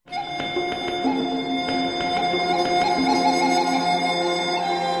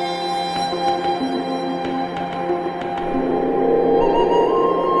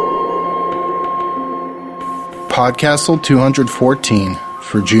PodCastle 214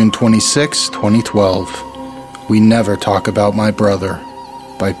 for June 26, 2012. We Never Talk About My Brother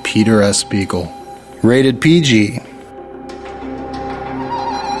by Peter S. Beagle. Rated PG.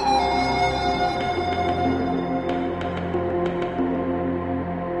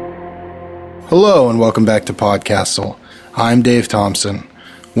 Hello and welcome back to PodCastle. I'm Dave Thompson.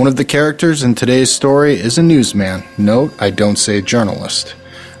 One of the characters in today's story is a newsman. Note, I don't say journalist.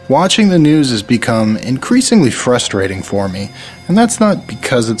 Watching the news has become increasingly frustrating for me, and that's not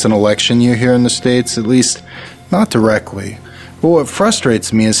because it's an election year here in the States, at least not directly. But what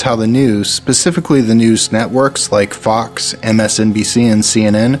frustrates me is how the news, specifically the news networks like Fox, MSNBC, and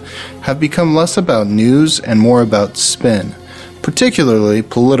CNN, have become less about news and more about spin, particularly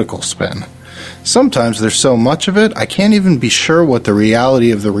political spin. Sometimes there's so much of it, I can't even be sure what the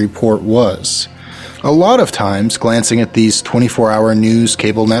reality of the report was. A lot of times, glancing at these 24-hour news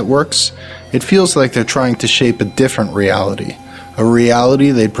cable networks, it feels like they're trying to shape a different reality, a reality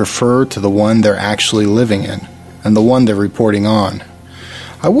they'd prefer to the one they're actually living in, and the one they're reporting on.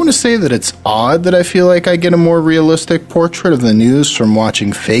 I want to say that it's odd that I feel like I get a more realistic portrait of the news from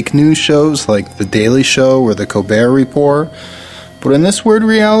watching fake news shows like The Daily Show or The Colbert Report, but in this weird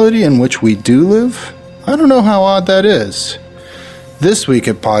reality in which we do live, I don't know how odd that is. This week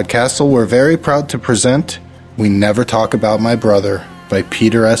at PodCastle, we're very proud to present We Never Talk About My Brother by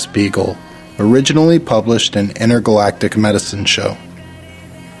Peter S. Beagle, originally published in Intergalactic Medicine Show.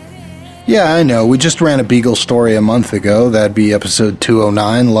 Yeah, I know, we just ran a Beagle story a month ago. That'd be episode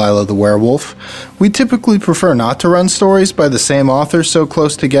 209, Lila the Werewolf. We typically prefer not to run stories by the same author so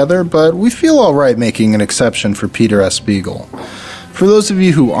close together, but we feel alright making an exception for Peter S. Beagle. For those of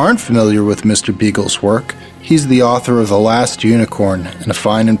you who aren't familiar with Mr. Beagle's work, he's the author of The Last Unicorn and A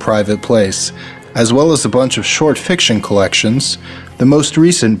Fine and Private Place, as well as a bunch of short fiction collections, the most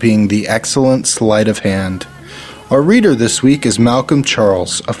recent being the excellent Sleight of Hand. Our reader this week is Malcolm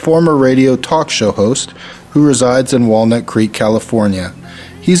Charles, a former radio talk show host who resides in Walnut Creek, California.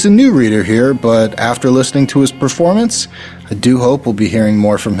 He's a new reader here, but after listening to his performance, I do hope we'll be hearing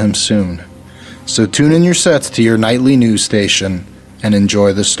more from him soon. So tune in your sets to your nightly news station and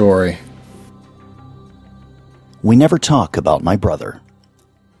enjoy the story. We Never Talk About My Brother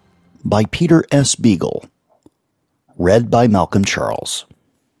by Peter S. Beagle. Read by Malcolm Charles.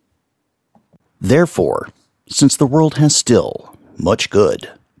 Therefore, since the world has still much good,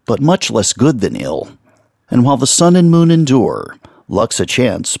 but much less good than ill, and while the sun and moon endure, luck's a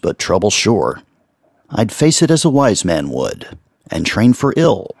chance, but trouble's sure, I'd face it as a wise man would, and train for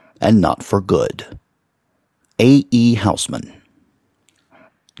ill and not for good. A. E. Houseman.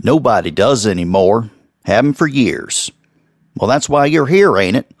 Nobody does anymore. Haven't for years. Well, that's why you're here,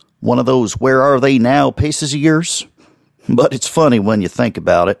 ain't it? One of those where are they now paces of yours? But it's funny when you think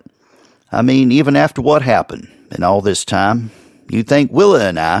about it. I mean, even after what happened and all this time, you'd think Willa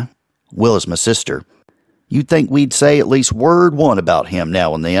and I, Willa's my sister, you'd think we'd say at least word one about him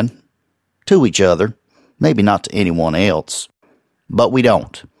now and then. To each other, maybe not to anyone else. But we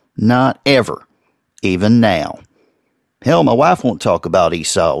don't. Not ever. Even now. Hell, my wife won't talk about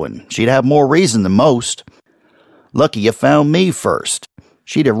Esau, and she'd have more reason than most. Lucky you found me first.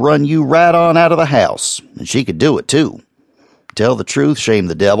 She'd have run you right on out of the house, and she could do it, too. Tell the truth, shame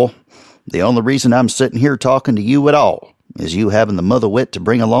the devil. The only reason I'm sitting here talking to you at all is you having the mother wit to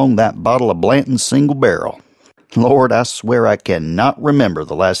bring along that bottle of Blanton's Single Barrel. Lord, I swear I cannot remember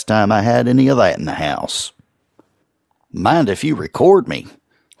the last time I had any of that in the house. Mind if you record me?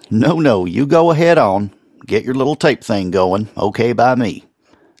 No, you go ahead on. Get your little tape thing going, okay by me.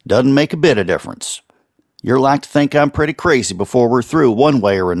 Doesn't make a bit of difference. You're like to think I'm pretty crazy before we're through one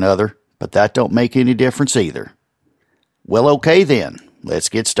way or another, but that don't make any difference either. Well, okay then, let's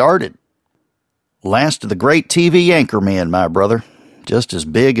get started. Last of the great TV anchormen, my brother. Just as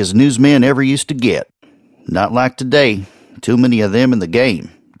big as newsmen ever used to get. Not like today. Too many of them in the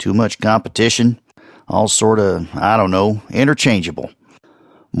game. Too much competition. All sort of, interchangeable.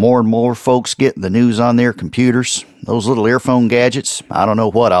 More and more folks getting the news on their computers, those little earphone gadgets, I don't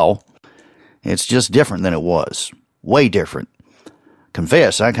know what all. It's just different than it was. Way different.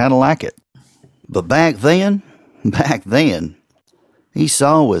 Confess, I kind of like it. But back then,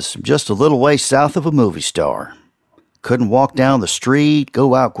 Esau was just a little way south of a movie star. Couldn't walk down the street,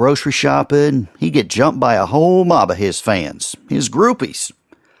 go out grocery shopping. He'd get jumped by a whole mob of his fans, his groupies.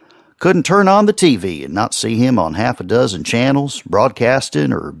 Couldn't turn on the TV and not see him on half a dozen channels,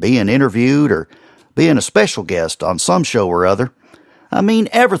 broadcasting or being interviewed or being a special guest on some show or other. I mean,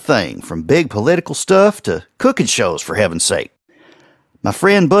 everything from big political stuff to cooking shows, for heaven's sake. My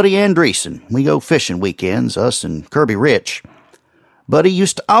friend Buddy Andreessen, we go fishing weekends, us and Kirby Rich. Buddy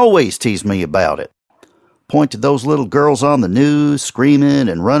used to always tease me about it. point to those little girls on the news screaming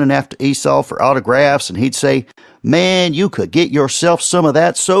and running after Esau for autographs, and he'd say, "Man, you could get yourself some of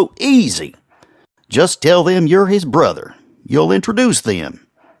that so easy. Just tell them you're his brother. You'll introduce them.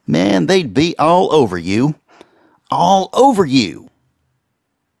 Man, they'd be all over you. All over you."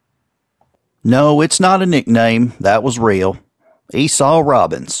 No, it's not a nickname. That was real. Esau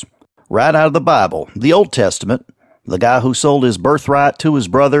Robbins. Right out of the Bible, the Old Testament. The guy who sold his birthright to his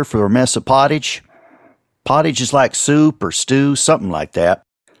brother for a mess of pottage. Pottage is like soup or stew, something like that.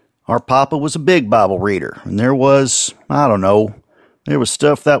 Our papa was a big Bible reader, and there was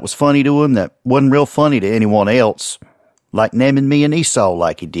stuff that was funny to him that wasn't real funny to anyone else, like naming me an Esau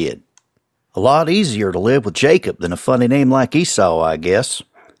like he did. A lot easier to live with Jacob than a funny name like Esau, I guess.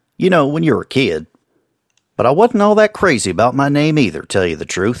 You know, when you're a kid. But I wasn't all that crazy about my name either, tell you the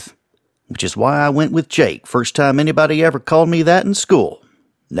truth. Which is why I went with Jake first time anybody ever called me that in school.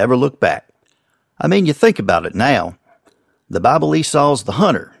 Never looked back. I mean, you think about it now. The Bible Esau's the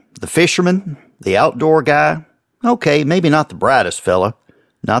hunter, the fisherman, the outdoor guy. Okay, maybe not the brightest fella,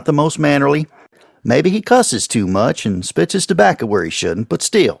 not the most mannerly. Maybe he cusses too much and spits his tobacco where he shouldn't, but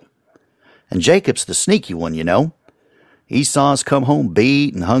still. And Jacob's the sneaky one, you know. Esau's come home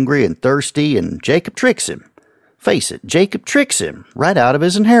beat and hungry and thirsty, and Jacob tricks him. Face it, Jacob tricks him right out of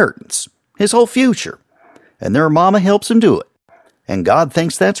his inheritance, his whole future. And their mama helps him do it. And God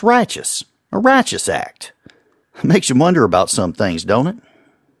thinks that's righteous, a righteous act. Makes you wonder about some things, don't it?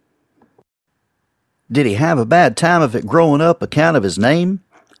 Did he have a bad time of it growing up account of his name?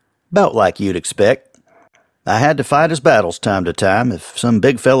 About like you'd expect. I had to fight his battles time to time if some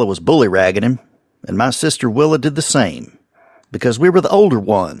big fella was bully-ragging him, and my sister Willa did the same. Because we were the older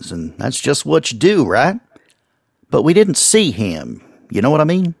ones, and that's just what you do, right? But we didn't see him, you know what I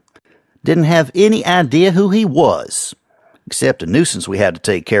mean? Didn't have any idea who he was, except a nuisance we had to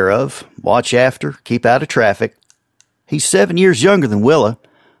take care of, watch after, keep out of traffic. He's 7 years younger than Willa,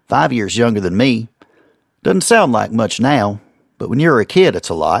 5 years younger than me. Doesn't sound like much now, but when you're a kid, it's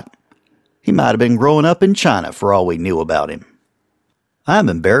a lot. He might have been growing up in China for all we knew about him. I'm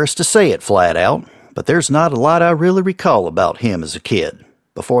embarrassed to say it flat out, but there's not a lot I really recall about him as a kid,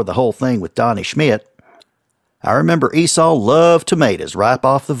 before the whole thing with Donnie Schmidt. I remember Esau loved tomatoes ripe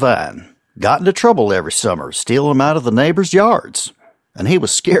off the vine, got into trouble every summer stealing them out of the neighbors' yards, and he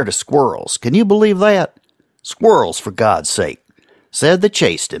was scared of squirrels. Can you believe that? Squirrels, for God's sake. Said they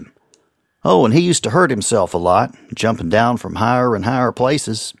chased him. Oh, and he used to hurt himself a lot, jumping down from higher and higher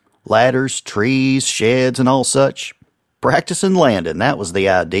places, ladders, trees, sheds, and all such. Practicing landing, that was the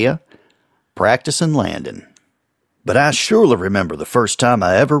idea. Practicing landing. But I surely remember the first time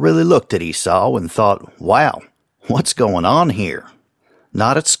I ever really looked at Esau and thought, wow, what's going on here?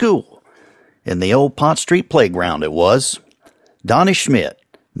 Not at school. In the old Pont Street playground it was. Donnie Schmidt,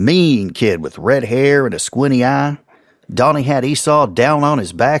 mean kid with red hair and a squinty eye. Donnie had Esau down on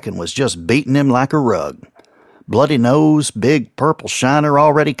his back and was just beating him like a rug. Bloody nose, big purple shiner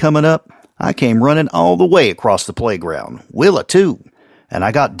already coming up. I came running all the way across the playground. Willa, too. And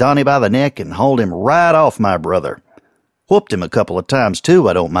I got Donnie by the neck and hauled him right off my brother. Whooped him a couple of times, too,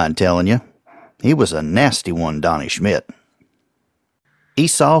 I don't mind telling you. He was a nasty one, Donnie Schmidt.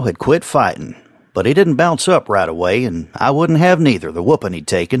 Esau had quit fighting, but he didn't bounce up right away, and I wouldn't have neither, the whooping he'd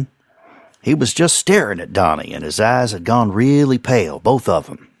taken. He was just staring at Donnie, and his eyes had gone really pale, both of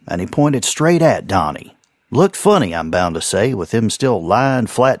them, and he pointed straight at Donnie. Looked funny, I'm bound to say, with him still lying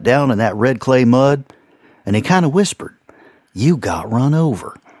flat down in that red clay mud, and he kind of whispered, "You got run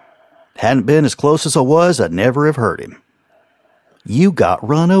over." Hadn't been as close as I was, I'd never have heard him. You got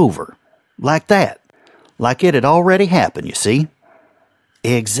run over. Like that. Like it had already happened, you see?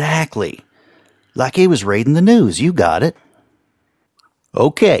 Exactly. Like he was reading the news, you got it.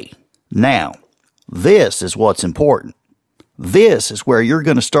 Okay, now, this is what's important. This is where you're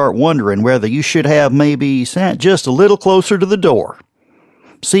going to start wondering whether you should have maybe sat just a little closer to the door.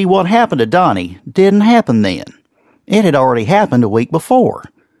 See, what happened to Donnie didn't happen then. It had already happened a week before.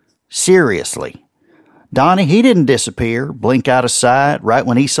 Seriously. Donnie, he didn't disappear, blink out of sight right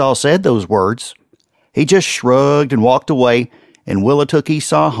when Esau said those words. He just shrugged and walked away, and Willa took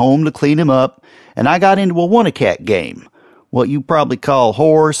Esau home to clean him up, and I got into a one-a-cat game, what you probably call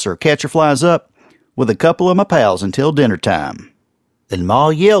horse or catcher flies up, with a couple of my pals until dinner time. And Ma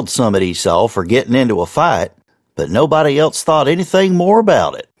yelled some at Esau for getting into a fight, but nobody else thought anything more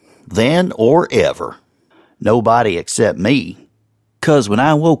about it, then or ever. Nobody except me. 'Cause when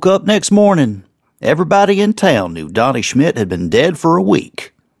I woke up next morning, everybody in town knew Donnie Schmidt had been dead for a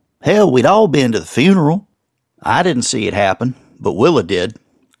week. Hell, we'd all been to the funeral. I didn't see it happen, but Willa did.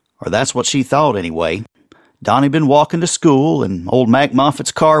 Or that's what she thought anyway. Donnie been walking to school, and old Mac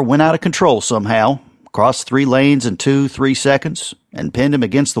Moffat's car went out of control somehow. crossed 3 lanes in 2-3 seconds, and pinned him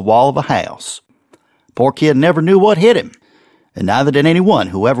against the wall of a house. Poor kid never knew what hit him, and neither did anyone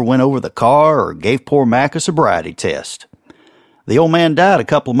who ever went over the car or gave poor Mac a sobriety test. The old man died a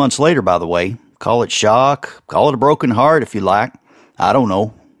couple of months later, by the way. Call it shock, call it a broken heart if you like. I don't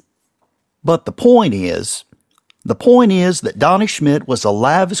know. But the point is that Donnie Schmidt was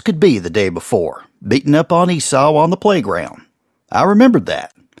alive as could be the day before, beating up on Esau on the playground. I remembered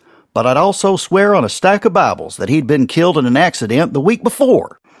that. But I'd also swear on a stack of Bibles that he'd been killed in an accident the week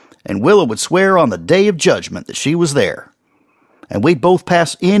before, and Willa would swear on the day of judgment that she was there. And we'd both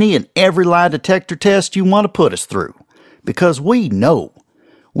pass any and every lie detector test you want to put us through, because we know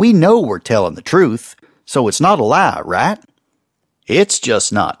we're telling the truth, so it's not a lie, right? It's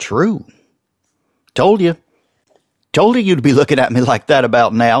just not true. Told you you'd be looking at me like that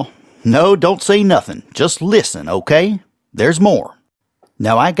about now. No, don't say nothing. Just listen, okay? There's more.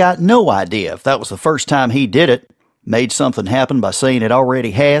 Now, I got no idea if that was the first time he did it, made something happen by saying it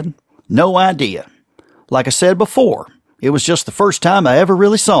already had. No idea. Like I said before, it was just the first time I ever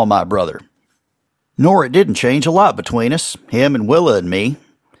really saw my brother. Nor it didn't change a lot between us, him and Willa and me.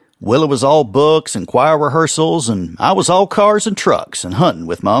 Willa was all books and choir rehearsals, and I was all cars and trucks and hunting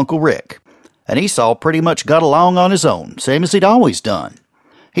with my Uncle Rick. And Esau pretty much got along on his own, same as he'd always done.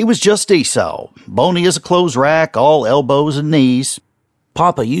 He was just Esau, bony as a clothes rack, all elbows and knees.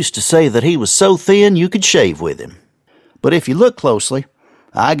 Papa used to say that he was so thin you could shave with him. But if you look closely,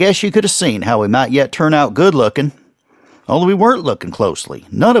 I guess you could have seen how he might yet turn out good-looking. Only we weren't looking closely.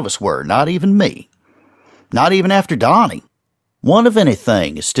 None of us were, not even me. Not even after Donnie. One of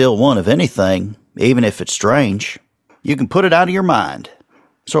anything is still one of anything, even if it's strange. You can put it out of your mind.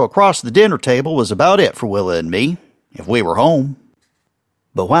 So across the dinner table was about it for Willa and me, if we were home.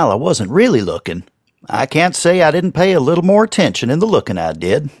 But while I wasn't really looking, I can't say I didn't pay a little more attention in the looking I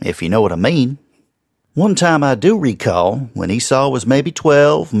did, if you know what I mean. One time I do recall, when Esau was maybe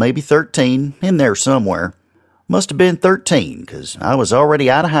 12, maybe 13, in there somewhere. Must have been 13, 'cause I was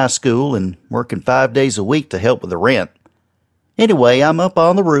already out of high school and working 5 days a week to help with the rent. Anyway, I'm up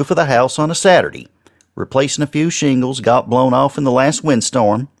on the roof of the house on a Saturday, replacing a few shingles got blown off in the last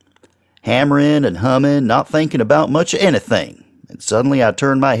windstorm, hammering and humming, not thinking about much of anything, and suddenly I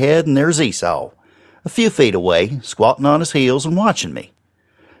turn my head and there's Esau, a few feet away, squatting on his heels and watching me.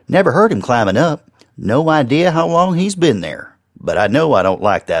 Never heard him climbing up, no idea how long he's been there, but I know I don't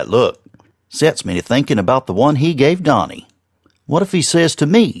like that look. Sets me to thinking about the one he gave Donnie. What if he says to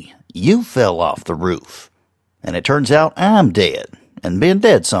me, "You fell off the roof," and it turns out I'm dead, and been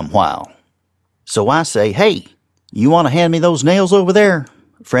dead some while? So I say, "Hey, you want to hand me those nails over there?"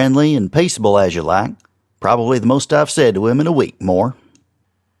 Friendly and peaceable as you like. Probably the most I've said to him in a week more.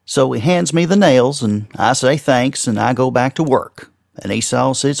 So he hands me the nails, and I say thanks, and I go back to work. And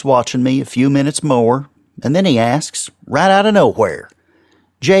Esau sits watching me a few minutes more, and then he asks, right out of nowhere,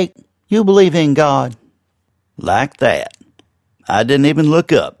 "Jake, you believe in God?" Like that. I didn't even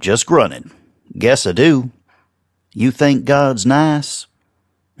look up, just grunted. "Guess I do." "You think God's nice?"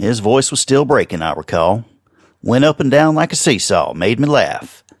 His voice was still breaking, I recall. Went up and down like a seesaw, made me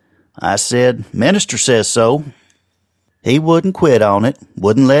laugh. I said, "Minister says so." He wouldn't quit on it,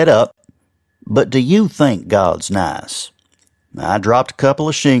 wouldn't let up. "But do you think God's nice?" I dropped a couple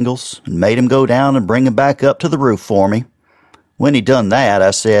of shingles and made him go down and bring him back up to the roof for me. When he'd done that,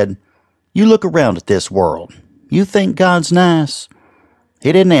 I said, "You look around at this world. You think God's nice?"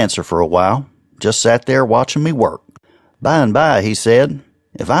 He didn't answer for a while, just sat there watching me work. By and by, he said,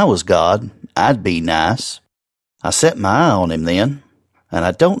 "If I was God, I'd be nice." I set my eye on him then, and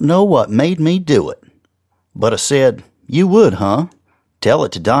I don't know what made me do it. But I said, "You would, huh? Tell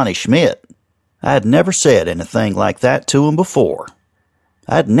it to Donnie Schmidt." I had never said anything like that to him before.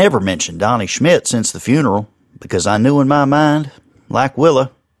 I'd never mentioned Donnie Schmidt since the funeral, because I knew in my mind, like Willa,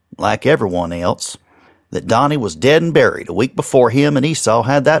 like everyone else, that Donnie was dead and buried a week before him and Esau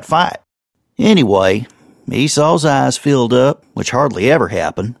had that fight. Anyway, Esau's eyes filled up, which hardly ever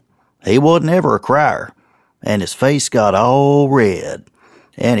happened. He wasn't ever a crier, and his face got all red,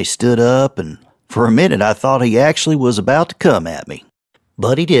 and he stood up, and for a minute I thought he actually was about to come at me.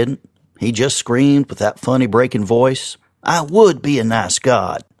 But he didn't. He just screamed with that funny breaking voice, "I would be a nice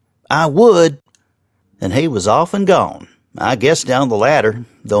God. I would." And he was off and gone. I guess down the ladder,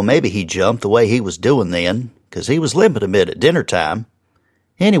 though maybe he jumped the way he was doing then, 'cause he was limping a bit at dinner time.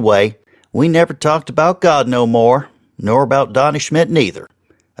 Anyway, we never talked about God no more, nor about Donnie Schmidt neither,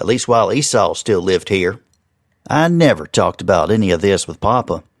 at least while Esau still lived here. I never talked about any of this with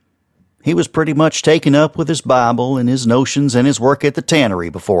Papa. He was pretty much taken up with his Bible and his notions and his work at the tannery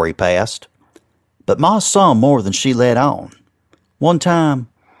before he passed. But Ma saw more than she let on. One time,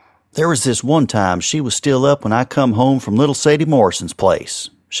 There was this one time she was still up when I come home from little Sadie Morrison's place.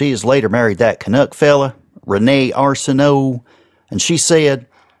 She has later married that Canuck fella, Rene Arsenault, and she said,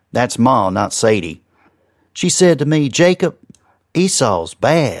 that's Ma, not Sadie. She said to me, Jacob, Esau's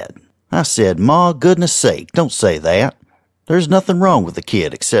bad. I said, Ma, goodness sake, don't say that. There's nothing wrong with the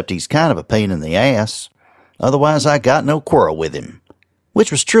kid except he's kind of a pain in the ass. Otherwise, I got no quarrel with him.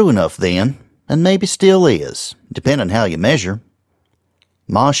 Which was true enough then, and maybe still is, depending how you measure.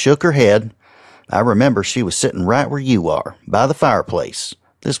 Ma shook her head. I remember she was sitting right where you are, by the fireplace.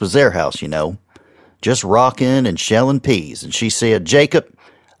 This was their house, you know. Just rocking and shelling peas, and she said, Jacob,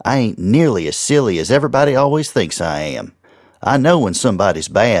 I ain't nearly as silly as everybody always thinks I am. I know when somebody's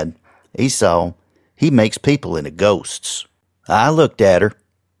bad. Esau, he makes people into ghosts. I looked at her.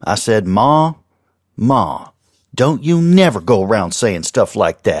 I said, Ma, don't you never go around saying stuff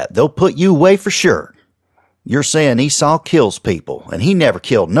like that. They'll put you away for sure. You're saying Esau kills people, and he never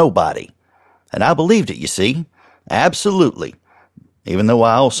killed nobody. And I believed it, you see. Absolutely. Even though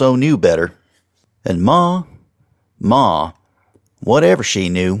I also knew better. And Ma, whatever she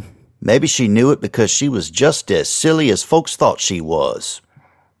knew, maybe she knew it because she was just as silly as folks thought she was.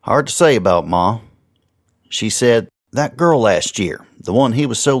 Hard to say about Ma. She said, that girl last year, the one he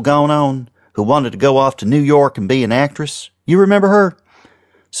was so gone on, who wanted to go off to New York and be an actress, you remember her?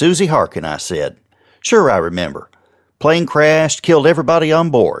 Susie Harkin, I said. Sure, I remember. Plane crashed, killed everybody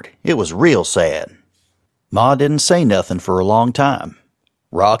on board. It was real sad. Ma didn't say nothing for a long time.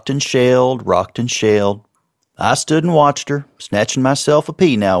 Rocked and shelled. I stood and watched her, snatching myself a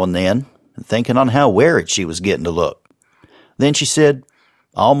pea now and then, and thinking on how worried she was getting to look. Then she said,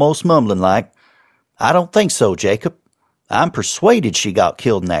 almost mumbling like, I don't think so, Jacob. I'm persuaded she got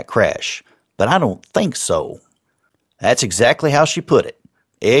killed in that crash, but I don't think so. That's exactly how she put it.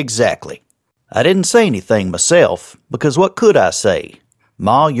 Exactly. I didn't say anything myself, because what could I say?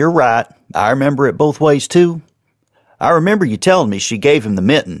 Ma, you're right. I remember it both ways, too. I remember you telling me she gave him the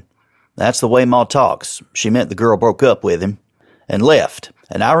mitten. That's the way Ma talks. She meant the girl broke up with him and left.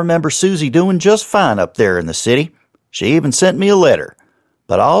 And I remember Susie doing just fine up there in the city. She even sent me a letter.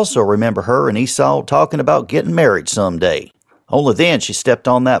 But I also remember her and Esau talking about getting married someday. Only then she stepped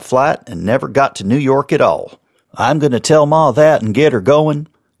on that flight and never got to New York at all. I'm going to tell Ma that and get her going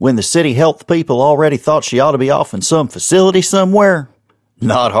when the city health people already thought she ought to be off in some facility somewhere.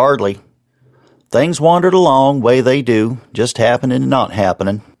 Not hardly. Things wandered along way they do, just happening and not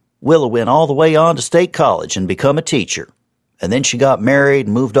happening. Willa went all the way on to State College and become a teacher. And then she got married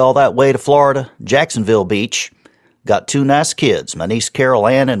and moved all that way to Florida, Jacksonville Beach. Got 2 nice kids, my niece Carol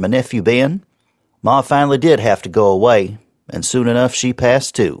Ann and my nephew Ben. Ma finally did have to go away, and soon enough she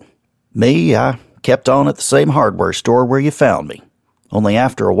passed too. Me, I kept on at the same hardware store where you found me. Only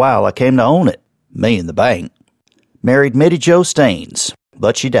after a while I came to own it, me and the bank. Married Mitty Jo Staines,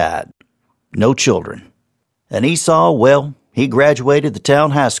 but she died. No children. And Esau, well, he graduated the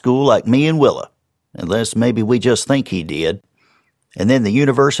town high school like me and Willa, unless maybe we just think he did. And then the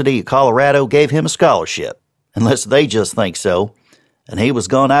University of Colorado gave him a scholarship, unless they just think so, and he was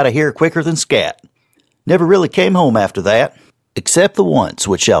gone out of here quicker than scat. Never really came home after that, except the once,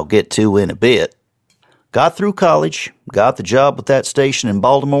 which I'll get to in a bit. Got through college, got the job with that station in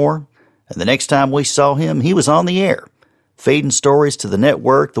Baltimore, and the next time we saw him, he was on the air, feeding stories to the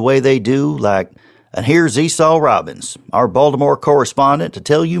network the way they do, like, and here's Esau Robbins, our Baltimore correspondent, to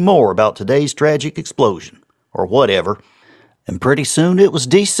tell you more about today's tragic explosion, or whatever. And pretty soon it was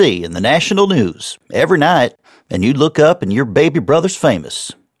D.C. in the national news, every night, and you'd look up and your baby brother's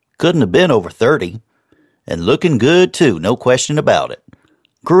famous. Couldn't have been over 30. And looking good, too, no question about it.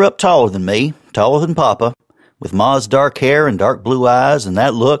 Grew up taller than me, taller than Papa, with Ma's dark hair and dark blue eyes and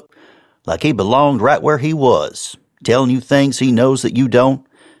that look like he belonged right where he was, telling you things he knows that you don't,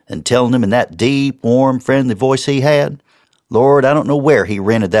 and telling them in that deep, warm, friendly voice he had. Lord, I don't know where he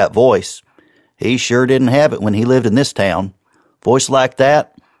rented that voice. He sure didn't have it when he lived in this town. Voice like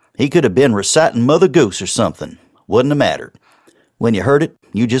that, he could have been reciting Mother Goose or something. Wouldn't have mattered. When you heard it,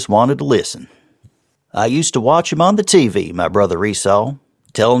 you just wanted to listen. I used to watch him on the TV, my brother Esau,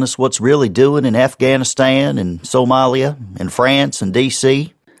 telling us what's really doing in Afghanistan and Somalia and France and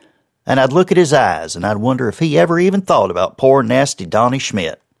D.C., and I'd look at his eyes and I'd wonder if he ever even thought about poor nasty Donnie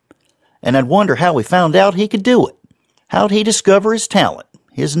Schmidt. And I'd wonder how he found out he could do it. How'd he discover his talent,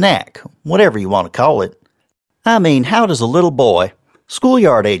 his knack, whatever you want to call it. I mean, how does a little boy,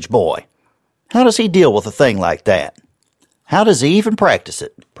 schoolyard-age boy, how does he deal with a thing like that? How does he even practice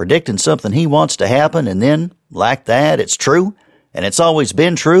it, predicting something he wants to happen and then, like that, it's true, and it's always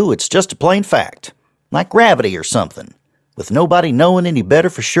been true, it's just a plain fact, like gravity or something, with nobody knowing any better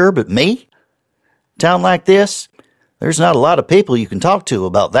for sure but me? Town like this, There's not a lot of people you can talk to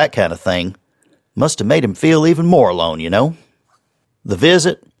about that kind of thing. Must have made him feel even more alone, you know? The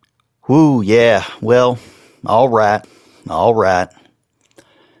visit? Whew, yeah, well, all right.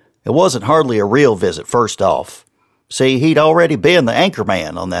 It wasn't hardly a real visit, first off. See, he'd already been the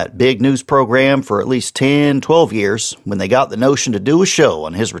anchorman on that big news program for at least 10, 12 years when they got the notion to do a show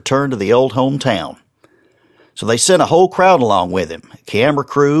on his return to the old hometown. So they sent a whole crowd along with him, a camera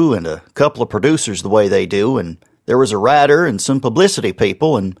crew and a couple of producers the way they do, and there was a writer and some publicity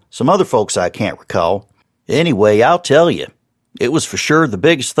people and some other folks I can't recall. Anyway, I'll tell you, it was for sure the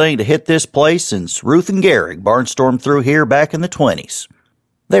biggest thing to hit this place since Ruth and Gehrig barnstormed through here back in the 20s.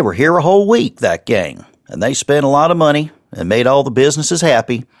 They were here a whole week, that gang, and they spent a lot of money and made all the businesses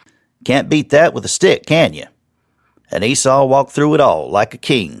happy. Can't beat that with a stick, can you? And Esau walked through it all like a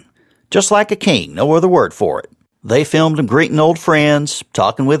king. Just like a king, no other word for it. They filmed him greeting old friends,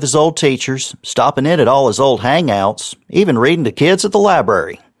 talking with his old teachers, stopping in at all his old hangouts, even reading to kids at the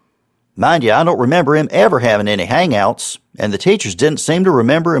library. Mind you, I don't remember him ever having any hangouts, and the teachers didn't seem to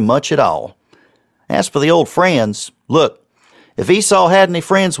remember him much at all. As for the old friends, look, if Esau had any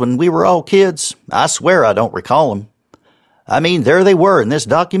friends when we were all kids, I swear I don't recall them. I mean, there they were in this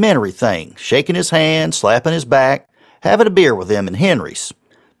documentary thing, shaking his hand, slapping his back, having a beer with him in Henry's.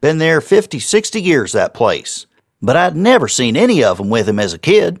 Been there 50, 60 years, that place. But I'd never seen any of them with him as a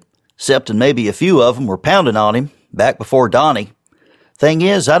kid, excepting maybe a few of them were pounding on him, back before Donnie. Thing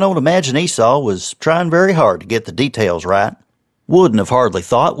is, I don't imagine Esau was trying very hard to get the details right. Wouldn't have hardly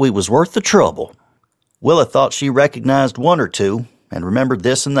thought we was worth the trouble. Willa thought she recognized one or two, and remembered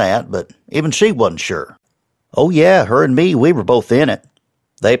this and that, but even she wasn't sure. Oh yeah, her and me, we were both in it.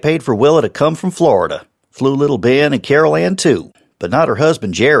 They paid for Willa to come from Florida. Flew little Ben and Carol Ann too, but not her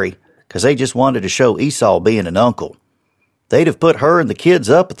husband Jerry, 'cause they just wanted to show Esau being an uncle. They'd have put her and the kids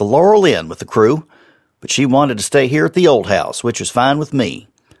up at the Laurel Inn with the crew, but she wanted to stay here at the old house, which was fine with me.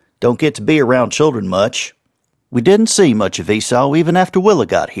 Don't get to be around children much. We didn't see much of Esau even after Willa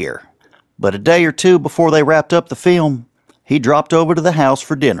got here. But a day or two before they wrapped up the film, he dropped over to the house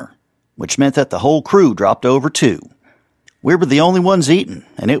for dinner, which meant that the whole crew dropped over too. We were the only ones eating,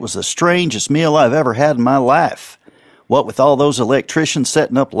 and it was the strangest meal I've ever had in my life. What with all those electricians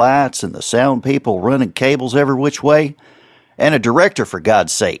setting up lights and the sound people running cables every which way, and a director, for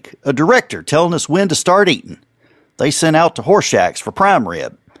God's sake, a director telling us when to start eating. They sent out to Horshacks for prime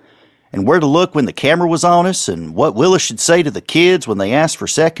rib, and where to look when the camera was on us, and what Willa should say to the kids when they asked for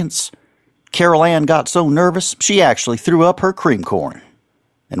seconds. Carol Ann got so nervous, she actually threw up her cream corn.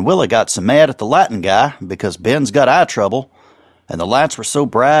 And Willa got so mad at the lighting guy because Ben's got eye trouble, and the lights were so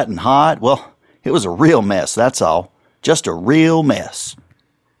bright and hot. Well, it was a real mess, that's all. Just a real mess.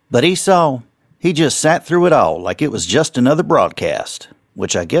 But Esau, he just sat through it all like it was just another broadcast,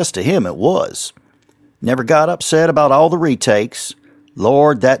 which I guess to him it was. Never got upset about all the retakes.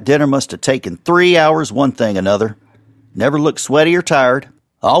 Lord, that dinner must have taken 3 hours one thing another. Never looked sweaty or tired.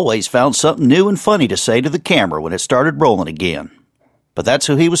 Always found something new and funny to say to the camera when it started rolling again. But that's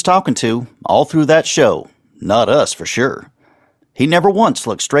who he was talking to, all through that show. Not us, for sure. He never once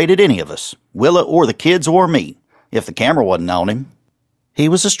looked straight at any of us, Willa or the kids or me, if the camera wasn't on him. He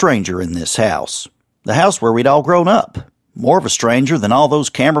was a stranger in this house. The house where we'd all grown up. More of a stranger than all those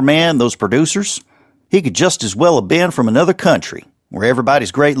cameramen, those producers. He could just as well have been from another country, where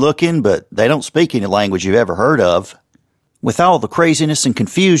everybody's great looking, but they don't speak any language you've ever heard of. With all the craziness and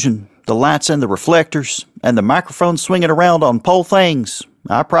confusion, the lights and the reflectors, and the microphone swinging around on pole things,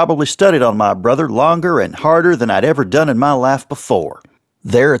 I probably studied on my brother longer and harder than I'd ever done in my life before.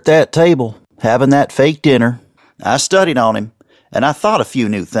 There at that table, having that fake dinner, I studied on him, and I thought a few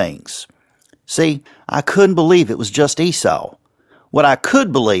new things. See, I couldn't believe it was just Esau. What I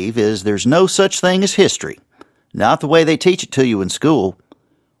could believe is there's no such thing as history. Not the way they teach it to you in school.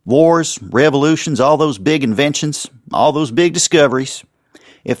 Wars, revolutions, all those big inventions, all those big discoveries.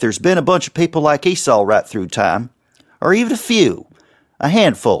 If there's been a bunch of people like Esau right through time, or even a few, a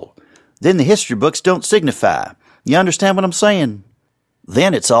handful, then the history books don't signify. You understand what I'm saying?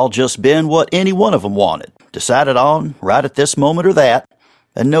 Then it's all just been what any one of them wanted, decided on right at this moment or that,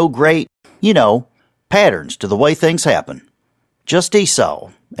 and no great, patterns to the way things happen. Just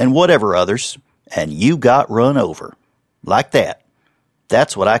Esau, and whatever others, and you got run over. Like that.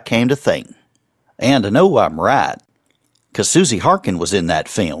 That's what I came to think. And I know I'm right, 'cause Susie Harkin was in that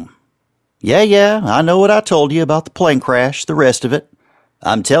film. Yeah, I know what I told you about the plane crash, the rest of it.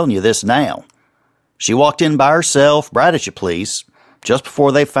 I'm telling you this now. She walked in by herself, bright as you please, just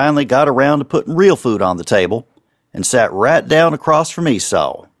before they finally got around to putting real food on the table, and sat right down across from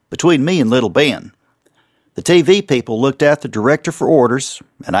Esau, between me and little Ben. The TV people looked at the director for orders,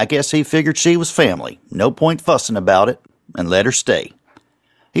 and I guess he figured she was family. No point fussing about it, and let her stay.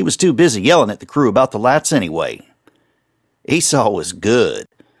 He was too busy yelling at the crew about the lights anyway. Esau was good.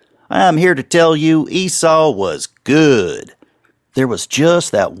 I'm here to tell you Esau was good. There was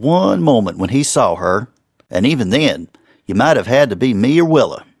just that one moment when he saw her, and even then, you might have had to be me or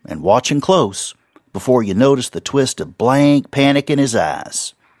Willa, and watching close, before you noticed the twist of blank panic in his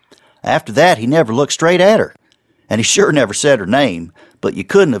eyes. After that, he never looked straight at her, and he sure never said her name, but you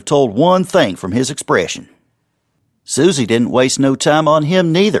couldn't have told one thing from his expression. Susie didn't waste no time on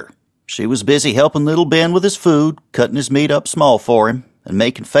him neither. She was busy helping little Ben with his food, cutting his meat up small for him, and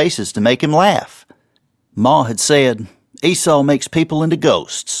making faces to make him laugh. Ma had said, Esau makes people into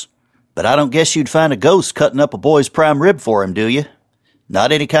ghosts, but I don't guess you'd find a ghost cutting up a boy's prime rib for him, do you?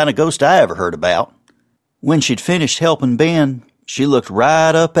 Not any kind of ghost I ever heard about. When she'd finished helping Ben, she looked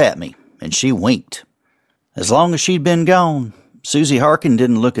right up at me, and she winked. As long as she'd been gone, Susie Harkin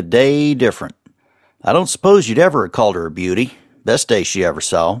didn't look a day different. I don't suppose you'd ever have called her a beauty. Best day she ever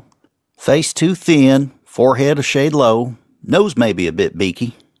saw. Face too thin, forehead a shade low, nose maybe a bit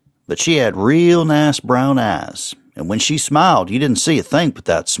beaky, but she had real nice brown eyes, and when she smiled, you didn't see a thing but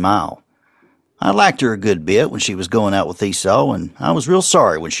that smile. I liked her a good bit when she was going out with Esau, and I was real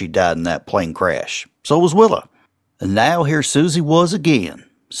sorry when she died in that plane crash. So was Willa. And now here Susie was again,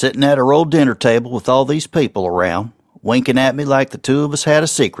 sitting at her old dinner table with all these people around, winking at me like the two of us had a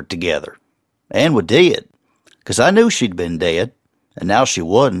secret together. And we did, 'cause I knew she'd been dead, and now she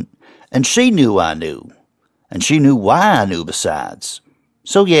wasn't, and she knew I knew, and she knew why I knew besides.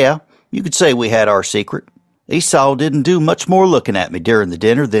 So yeah, you could say we had our secret. Esau didn't do much more looking at me during the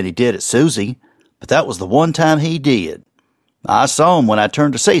dinner than he did at Susie, but that was the one time he did. I saw him when I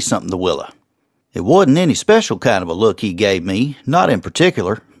turned to say something to Willa. It wasn't any special kind of a look he gave me, not in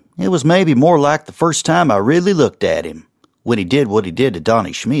particular. It was maybe more like the first time I really looked at him, when he did what he did to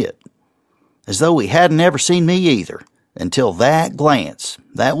Donnie Schmidt. As though he hadn't ever seen me either, until that glance,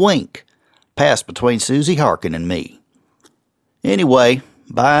 that wink, passed between Susie Harkin and me. Anyway,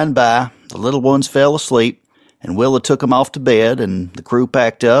 by and by, the little ones fell asleep, and Willa took 'em off to bed, and the crew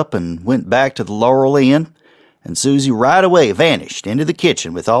packed up and went back to the Laurel Inn, and Susie right away vanished into the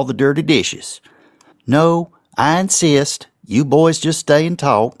kitchen with all the dirty dishes. No, I insist, you boys just stay and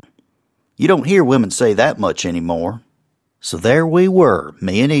talk. You don't hear women say that much anymore. So there we were,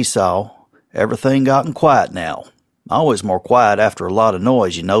 me and Esau. Everything gotten quiet now. Always more quiet after a lot of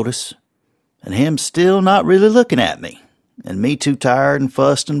noise, you notice. And him still not really looking at me, and me too tired and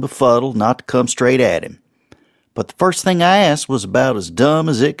fussed and befuddled not to come straight at him. But the first thing I asked was about as dumb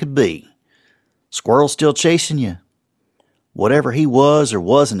as it could be. Squirrel still chasing you? Whatever he was or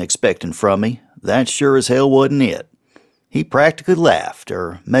wasn't expecting from me, that sure as hell wasn't it. He practically laughed,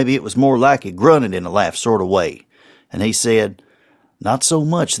 or maybe it was more like he grunted in a laugh sort of way, and he said, "Not so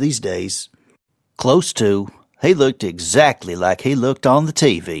much these days." Close to, he looked exactly like he looked on the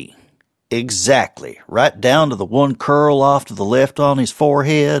TV. Exactly, right down to the one curl off to the left on his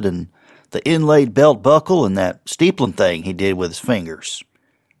forehead, and the inlaid belt buckle, and that steepling thing he did with his fingers.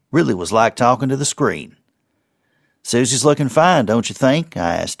 Really was like talking to the screen. "Susie's looking fine, don't you think?"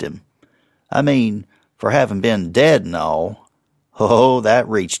 I asked him. I mean, for having been dead and all. Oh, that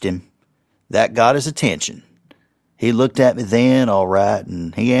reached him. That got his attention. He looked at me then, all right,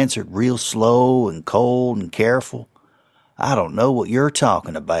 and he answered real slow and cold and careful. "I don't know what you're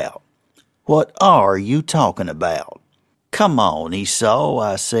talking about." "What are you talking about?" "Come on, Esau,"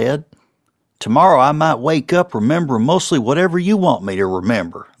 I said. "Tomorrow I might wake up remembering mostly whatever you want me to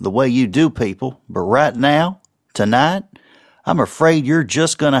remember, the way you do people, but right now, tonight, I'm afraid you're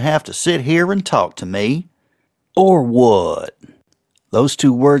just going to have to sit here and talk to me." "Or what?" Those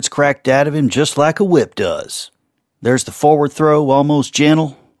two words cracked out of him just like a whip does. There's the forward throw, almost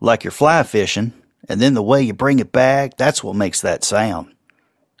gentle, like you're fly fishing, and then the way you bring it back, that's what makes that sound.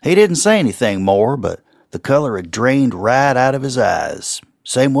 He didn't say anything more, but the color had drained right out of his eyes,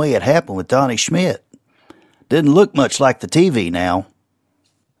 same way it happened with Donnie Schmidt. Didn't look much like the TV now.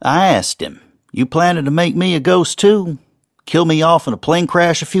 I asked him, "You planning to make me a ghost too? Kill me off in a plane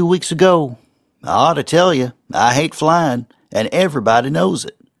crash a few weeks ago? I ought to tell you, I hate flying, and everybody knows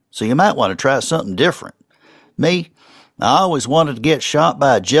it, so you might want to try something different. Me, I always wanted to get shot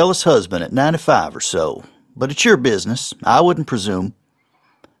by a jealous husband at 95 or so, but it's your business. I wouldn't presume."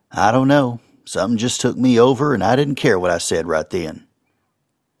 I don't know. Something just took me over, and I didn't care what I said right then.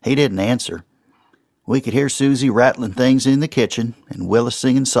 He didn't answer. We could hear Susie rattling things in the kitchen, and Willa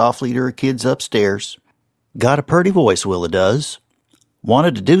singing softly to her kids upstairs. Got a purty voice, Willa does.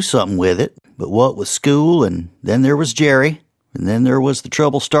 Wanted to do something with it, but what with school, and then there was Jerry, and then there was the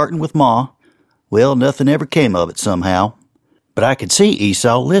trouble starting with Ma. Well, nothing ever came of it somehow. But I could see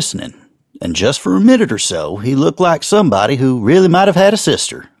Esau listening, and just for a minute or so, he looked like somebody who really might have had a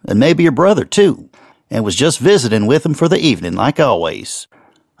sister, and maybe a brother too, and was just visiting with him for the evening like always.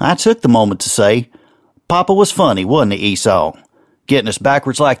 I took the moment to say, Papa was funny, wasn't he, Esau? Getting us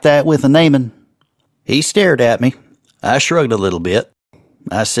backwards like that with a naming. He stared at me. I shrugged a little bit.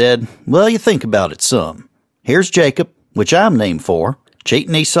 I said, well, you think about it some. Here's Jacob, which I'm named for,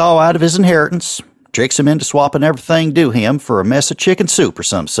 cheating Esau out of his inheritance, tricks him into swapping everything due him for a mess of chicken soup or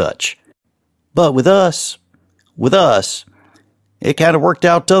some such. But with us, it kind of worked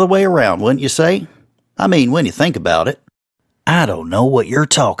out the other way around, wouldn't you say? I mean, when you think about it. I don't know what you're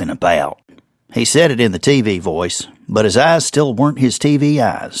talking about. He said it in the TV voice, but his eyes still weren't his TV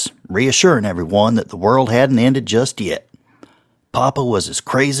eyes, reassuring everyone that the world hadn't ended just yet. Papa was as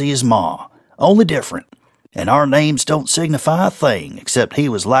crazy as Ma, only different, and our names don't signify a thing, except he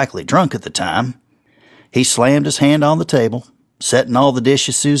was likely drunk at the time. He slammed his hand on the table, setting all the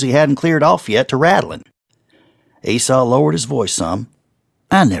dishes Susie hadn't cleared off yet to rattling. Esau lowered his voice some.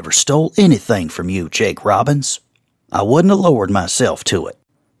 I never stole anything from you, Jake Robbins. I wouldn't have lowered myself to it,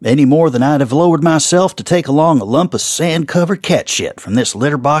 any more than I'd have lowered myself to take along a lump of sand-covered cat shit from this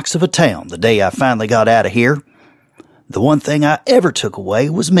litter box of a town the day I finally got out of here. The one thing I ever took away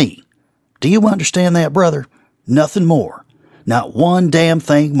was me. Do you understand that, brother? Nothing more. Not one damn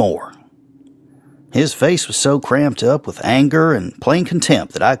thing more. His face was so cramped up with anger and plain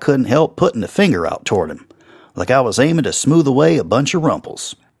contempt that I couldn't help putting the finger out toward him, like I was aiming to smooth away a bunch of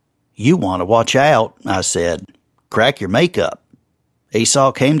rumples. You want to watch out, I said. Crack your makeup.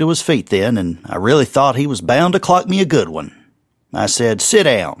 Esau came to his feet then, and I really thought he was bound to clock me a good one. I said, sit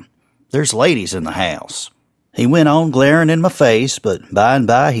down. There's ladies in the house. He went on glaring in my face, but by and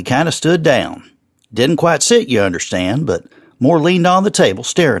by he kind of stood down. Didn't quite sit, you understand, but more leaned on the table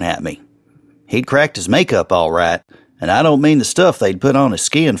staring at me. He'd cracked his makeup all right, and I don't mean the stuff they'd put on his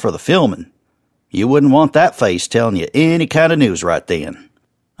skin for the filming. You wouldn't want that face telling you any kind of news right then.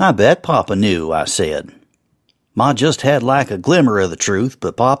 I bet Papa knew, I said. Ma just had like a glimmer of the truth,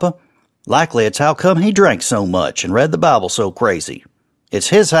 but Papa, likely it's how come he drank so much and read the Bible so crazy. It's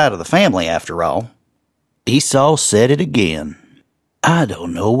his side of the family, after all. Esau said it again. I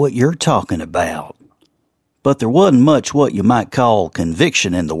don't know what you're talking about. But there wasn't much what you might call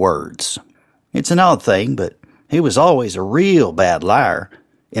conviction in the words. It's an odd thing, but he was always a real bad liar.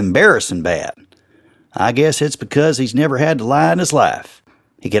 Embarrassing bad. I guess it's because he's never had to lie in his life.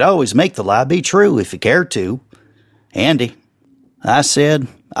 He could always make the lie be true if he cared to. Andy, I said,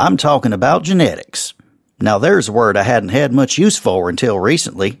 I'm talking about genetics. Now there's a word I hadn't had much use for until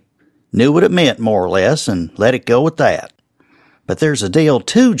recently. Knew what it meant more or less and let it go with that. But there's a deal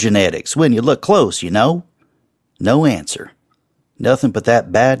to genetics when you look close, you know. No answer. Nothing but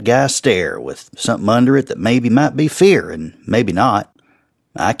that bad guy stare with something under it that maybe might be fear and maybe not.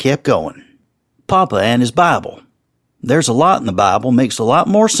 I kept going. Papa and his Bible. There's a lot in the Bible makes a lot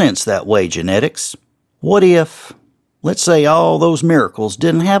more sense that way, genetics. What if, let's say all those miracles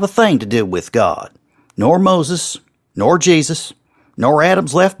didn't have a thing to do with God, nor Moses, nor Jesus, nor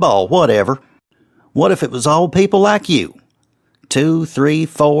Adam's left ball, whatever. What if it was all people like you? 2, 3,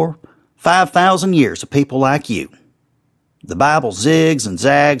 4, 5,000 years of people like you. The Bible zigs and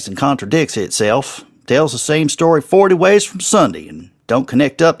zags and contradicts itself, tells the same story 40 ways from Sunday, and don't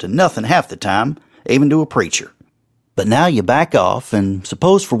connect up to nothing half the time, even to a preacher. But now you back off and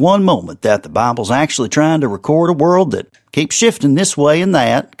suppose for one moment that the Bible's actually trying to record a world that keeps shifting this way and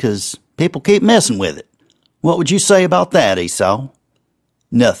that because people keep messing with it. What would you say about that, Esau?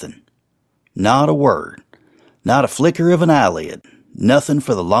 Nothing. Not a word. Not a flicker of an eyelid. Nothing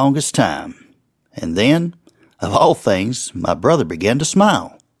for the longest time. And then, of all things, my brother began to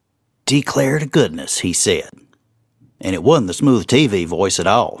smile. Declare to goodness, he said. And it wasn't the smooth TV voice at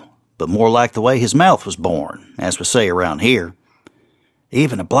all, but more like the way his mouth was born, as we say around here.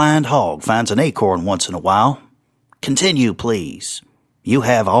 Even a blind hog finds an acorn once in a while. Continue, please. You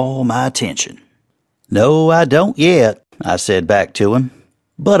have all my attention. No, I don't yet, I said back to him.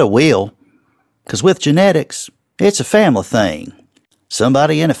 But I will. 'Cause with genetics, it's a family thing.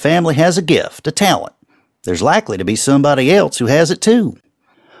 Somebody in a family has a gift, a talent. There's likely to be somebody else who has it too.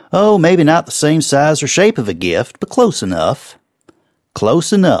 Oh, maybe not the same size or shape of a gift, but close enough.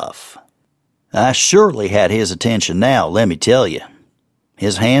 Close enough. I surely had his attention now, let me tell you.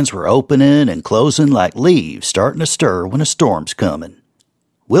 His hands were opening and closing like leaves starting to stir when a storm's coming.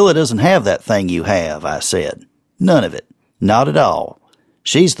 Willa doesn't have that thing you have, I said. None of it. Not at all.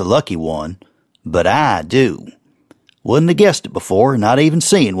 She's the lucky one. But I do. Wouldn't have guessed it before, not even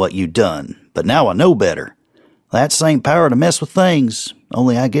seeing what you'd done. But now I know better. That same power to mess with things,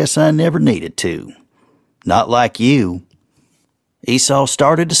 only I guess I never needed to. Not like you. Esau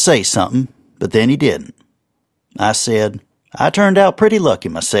started to say something, but then he didn't. I said, I turned out pretty lucky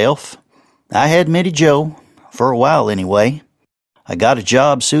myself. I had Mitty Joe, for a while anyway. I got a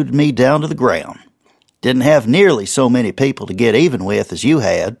job suited me down to the ground. Didn't have nearly so many people to get even with as you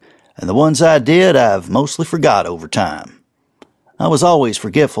had, and the ones I did I've mostly forgot over time. I was always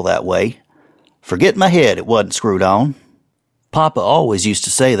forgetful that way. Forget my head it wasn't screwed on. Papa always used to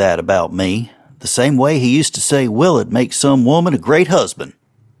say that about me, the same way he used to say Will'd make some woman a great husband,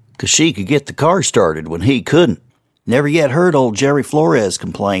 'cause she could get the car started when he couldn't. Never yet heard old Jerry Flores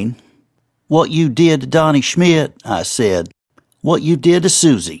complain. What you did to Donnie Schmidt, I said. What you did to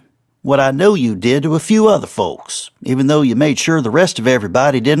Susie. What I know you did to a few other folks, even though you made sure the rest of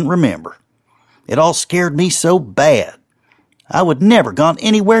everybody didn't remember. It all scared me so bad. I would never gone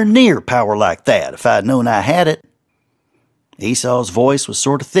anywhere near power like that if I'd known I had it. Esau's voice was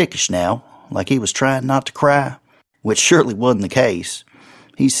sort of thickish now, like he was trying not to cry, which surely wasn't the case.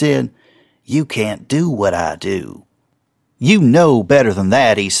 He said, You can't do what I do. You know better than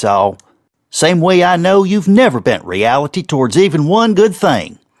that, Esau. Same way I know you've never bent reality towards even one good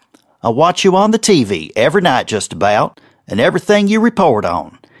thing. I watch you on the TV every night just about, and everything you report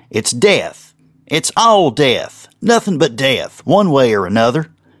on. It's death. It's all death. Nothing but death, one way or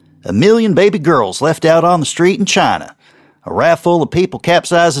another. 1 million baby girls left out on the street in China. A raft full of people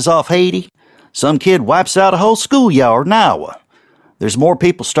capsizes off Haiti. Some kid wipes out a whole schoolyard in Iowa. There's more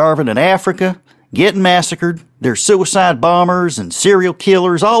people starving in Africa, getting massacred. There's suicide bombers and serial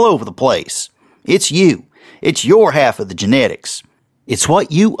killers all over the place. It's you. It's your half of the genetics. It's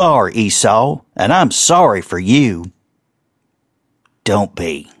what you are, Esau, and I'm sorry for you. Don't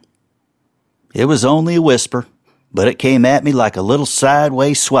be. It was only a whisper, but it came at me like a little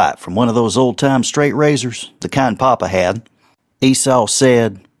sideways swipe from one of those old-time straight razors, the kind Papa had. Esau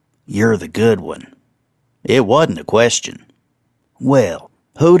said, You're the good one. It wasn't a question. Well,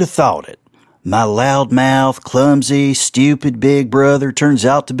 who'd have thought it? My loudmouth, clumsy, stupid big brother turns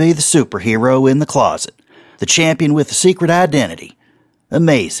out to be the superhero in the closet, the champion with a secret identity.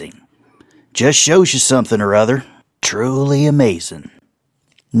 Amazing. Just shows you something or other. Truly amazing.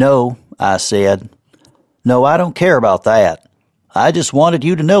 No, I said. No, I don't care about that. I just wanted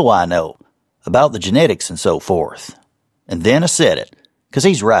you to know I know, about the genetics and so forth. And then I said it, 'cause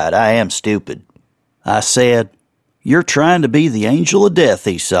he's right, I am stupid. I said, You're trying to be the angel of death,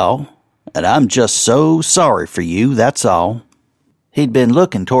 Esau, and I'm just so sorry for you, that's all. He'd been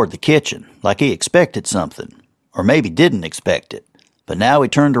looking toward the kitchen, like he expected something, or maybe didn't expect it. But now he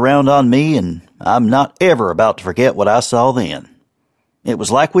turned around on me, and I'm not ever about to forget what I saw then. It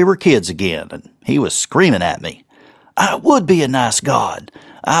was like we were kids again, and he was screaming at me. I would be a nice God.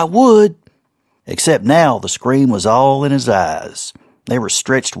 I would. Except now the scream was all in his eyes. They were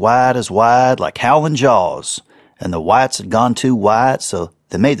stretched wide as wide, like howling jaws, and the whites had gone too white, so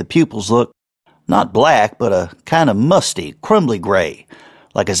they made the pupils look not black, but a kind of musty, crumbly gray,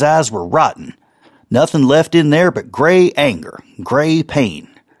 like his eyes were rotten. Nothing left in there but gray anger, gray pain,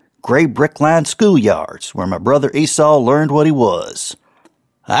 gray brick-lined schoolyards where my brother Esau learned what he was.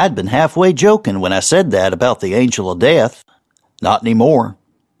 I'd been halfway joking when I said that about the angel of death. Not anymore.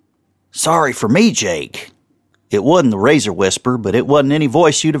 Sorry for me, Jake. It wasn't the razor whisper, but it wasn't any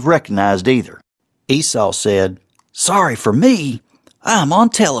voice you'd have recognized either. Esau said, Sorry for me? I'm on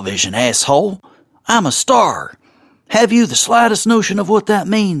television, asshole. I'm a star. Have you the slightest notion of what that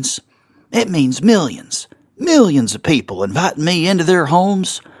means? It means millions of people inviting me into their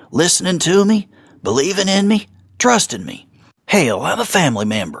homes, listening to me, believing in me, trusting me. Hell, I'm a family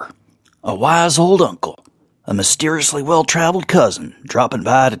member, a wise old uncle, a mysteriously well-traveled cousin dropping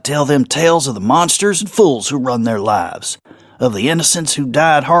by to tell them tales of the monsters and fools who run their lives, of the innocents who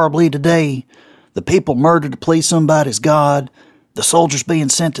died horribly today, the people murdered to please somebody's god, the soldiers being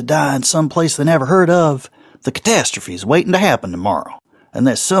sent to die in some place they never heard of, the catastrophes waiting to happen tomorrow,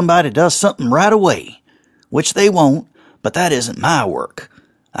 unless somebody does something right away, which they won't, but that isn't my work.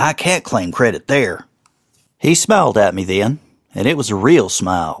 I can't claim credit there. He smiled at me then, and it was a real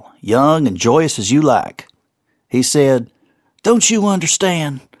smile, young and joyous as you like. He said, Don't you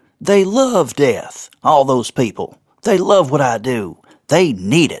understand? They love death, all those people. They love what I do. They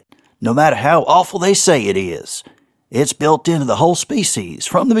need it, no matter how awful they say it is. It's built into the whole species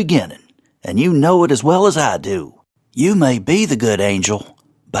from the beginning, and you know it as well as I do. You may be the good angel,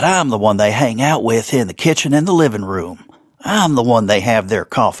 but I'm the one they hang out with in the kitchen and the living room. I'm the one they have their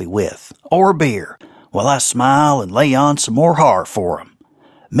coffee with, or beer, while I smile and lay on some more horror for 'em.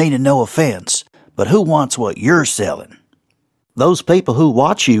 Meaning no offense, but who wants what you're selling? Those people who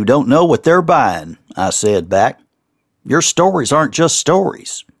watch you don't know what they're buying, I said back. Your stories aren't just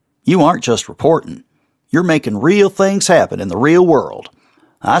stories. You aren't just reporting. You're making real things happen in the real world.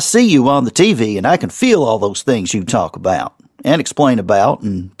 I see you on the TV, and I can feel all those things you talk about and explain about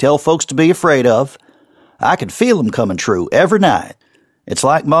and tell folks to be afraid of. I can feel them coming true every night. It's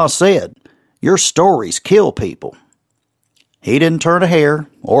like Ma said, your stories kill people. He didn't turn a hair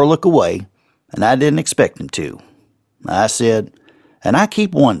or look away, and I didn't expect him to. I said, and I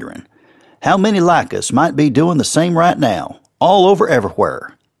keep wondering, how many like us might be doing the same right now, all over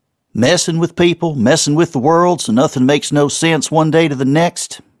everywhere? Messing with people, messing with the world, so nothing makes no sense one day to the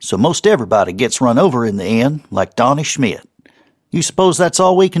next, so most everybody gets run over in the end, like Donnie Schmidt. You suppose that's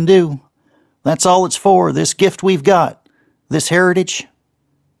all we can do? That's all it's for, this gift we've got, this heritage?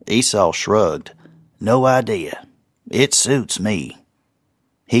 Esau shrugged. No idea. It suits me.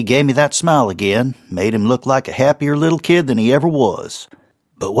 He gave me that smile again, made him look like a happier little kid than he ever was.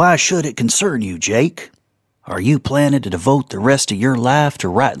 But why should it concern you, Jake? Are you planning to devote the rest of your life to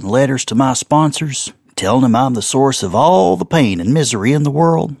writing letters to my sponsors, telling them I'm the source of all the pain and misery in the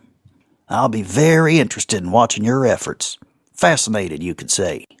world? I'll be very interested in watching your efforts. Fascinated, you could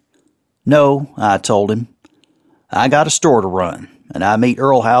say. No, I told him. I got a store to run, and I meet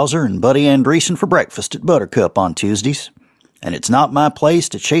Earl Hauser and Buddy Andreessen for breakfast at Buttercup on Tuesdays, and it's not my place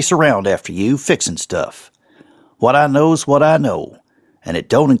to chase around after you fixing stuff. What I know's what I know, and it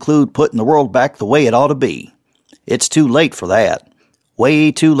don't include putting the world back the way it ought to be. It's too late for that.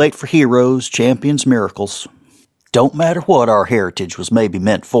 Way too late for heroes, champions, miracles. Don't matter what our heritage was maybe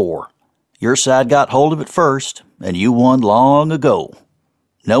meant for. Your side got hold of it first, and you won long ago.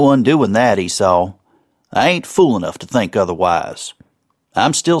 No undoing that, Esau. I ain't fool enough to think otherwise.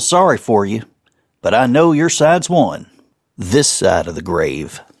 I'm still sorry for you, but I know your side's won. This side of the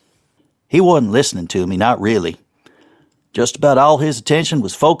grave. He wasn't listening to me, not really. Just about all his attention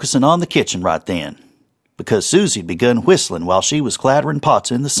was focusing on the kitchen right then, because Susie'd begun whistling while she was clattering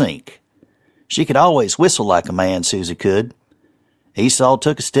pots in the sink. She could always whistle like a man, Susie could. Esau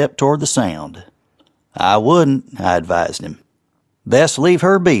took a step toward the sound. I wouldn't, I advised him. Best leave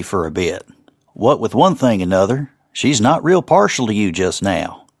her be for a bit. What with one thing and another, she's not real partial to you just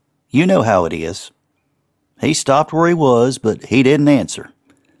now. You know how it is. He stopped where he was, but he didn't answer.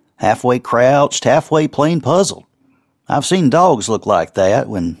 Halfway crouched, halfway plain puzzled. I've seen dogs look like that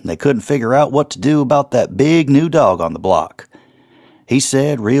when they couldn't figure out what to do about that big new dog on the block. He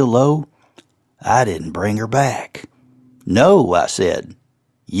said real low, I didn't bring her back. No, I said.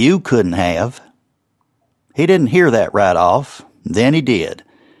 You couldn't have. He didn't hear that right off. Then he did,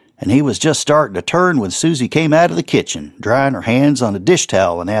 and he was just starting to turn when Susie came out of the kitchen, drying her hands on a dish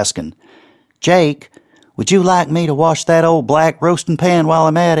towel and asking, Jake, would you like me to wash that old black roasting pan while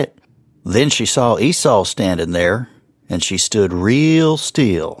I'm at it? Then she saw Esau standing there, and she stood real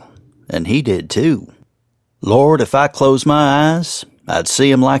still, and he did too. Lord, if I closed my eyes, I'd see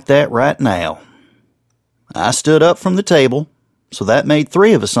him like that right now. I stood up from the table, so that made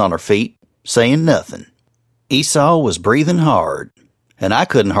 3 of us on our feet, saying nothing. Esau was breathing hard, and I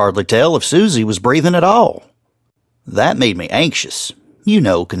couldn't hardly tell if Susie was breathing at all. That made me anxious,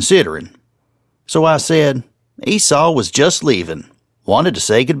 considering. So I said, Esau was just leaving, wanted to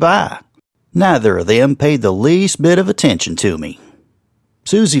say goodbye. Neither of them paid the least bit of attention to me.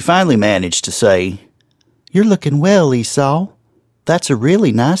 Susie finally managed to say, You're looking well, Esau. That's a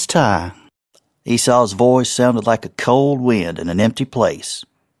really nice tie. Esau's voice sounded like a cold wind in an empty place.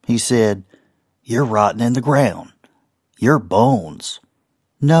 He said, You're rotting in the ground. Your bones.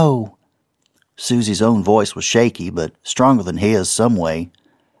 No. Susie's own voice was shaky, but stronger than his some way.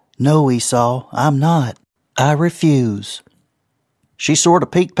 No, Esau, I'm not. I refuse. She sort of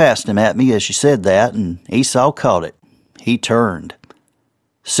peeked past him at me as she said that, and Esau caught it. He turned.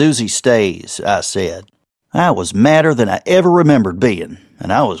 Susie stays, I said. I was madder than I ever remembered being,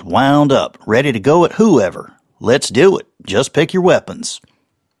 and I was wound up, ready to go at whoever. Let's do it. Just pick your weapons.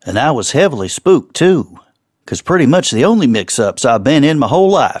 And I was heavily spooked, too, 'cause pretty much the only mix-ups I've been in my whole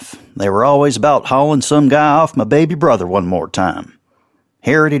life, they were always about hauling some guy off my baby brother one more time.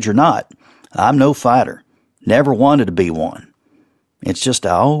 Heritage or not, I'm no fighter. Never wanted to be one. It's just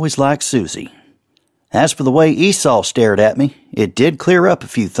I always liked Susie. As for the way Esau stared at me, it did clear up a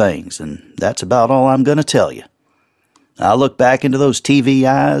few things, and that's about all I'm going to tell you. I looked back into those TV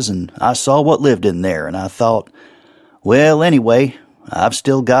eyes, and I saw what lived in there, and I thought, well, anyway, I've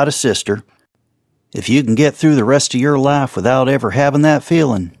still got a sister. If you can get through the rest of your life without ever having that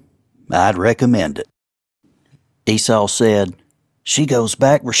feeling, I'd recommend it. Esau said, She goes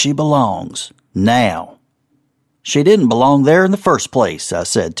back where she belongs, now. She didn't belong there in the first place, I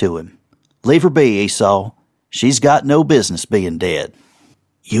said to him. Leave her be, Esau. She's got no business being dead.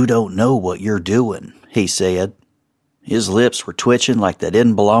 You don't know what you're doing, he said. His lips were twitching like they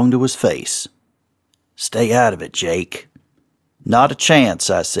didn't belong to his face. "Stay out of it, Jake." "Not a chance,"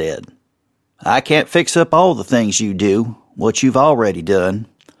 I said. "I can't fix up all the things you do, what you've already done.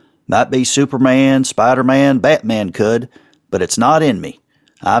 Might be Superman, Spider-Man, Batman could, but it's not in me.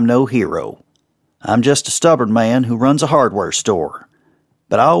 I'm no hero. I'm just a stubborn man who runs a hardware store.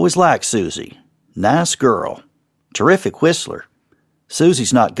 But I always liked Susie. Nice girl. Terrific whistler.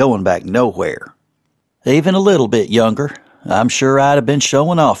 Susie's not going back nowhere. Even a little bit younger, I'm sure I'd have been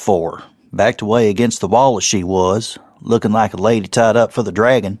showing off for her, backed away against the wall as she was, looking like a lady tied up for the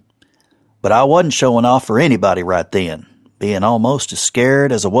dragon. But I wasn't showing off for anybody right then, being almost as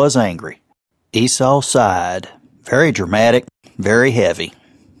scared as I was angry." Esau sighed, very dramatic, very heavy.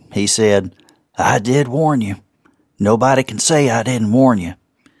 He said, "I did warn you. Nobody can say I didn't warn you.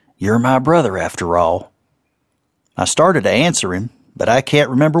 You're my brother, after all." I started to answer him, but I can't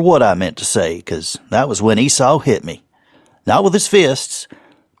remember what I meant to say, because that was when Esau hit me. Not with his fists,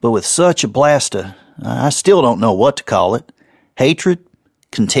 but with such a blast of, I still don't know what to call it, hatred,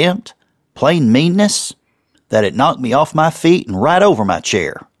 contempt, plain meanness, that it knocked me off my feet and right over my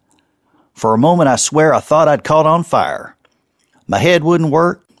chair. For a moment I swear I thought I'd caught on fire. My head wouldn't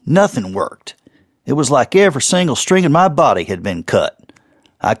work, nothing worked. It was like every single string in my body had been cut.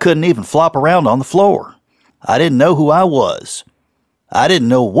 I couldn't even flop around on the floor. I didn't know who I was. I didn't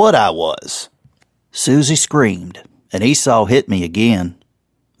know what I was. Susie screamed, and Esau hit me again.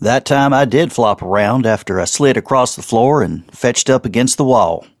 That time I did flop around after I slid across the floor and fetched up against the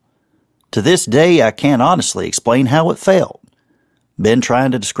wall. To this day, I can't honestly explain how it felt. Been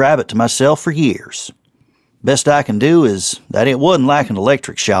trying to describe it to myself for years. Best I can do is that it wasn't like an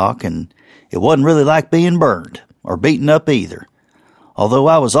electric shock, and it wasn't really like being burned, or beaten up either. Although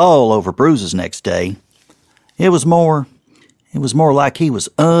I was all over bruises next day, it was more like he was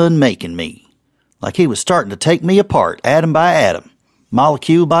unmaking me. Like he was starting to take me apart, atom by atom,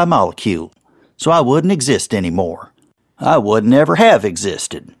 molecule by molecule, so I wouldn't exist anymore. I would never have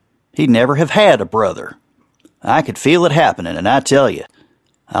existed. He'd never have had a brother. I could feel it happening, and I tell you,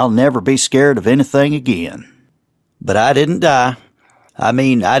 I'll never be scared of anything again. But I didn't die. I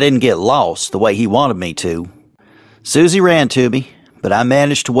didn't get lost the way he wanted me to. Susie ran to me, but I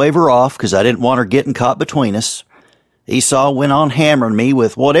managed to wave her off because I didn't want her getting caught between us. Esau went on hammering me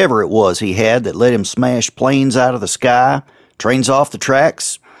with whatever it was he had that let him smash planes out of the sky, trains off the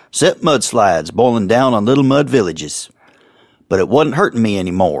tracks, set mudslides boiling down on little mud villages. But it wasn't hurting me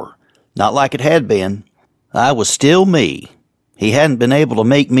anymore, not like it had been. I was still me. He hadn't been able to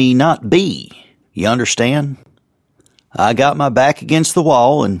make me not be. You understand? I got my back against the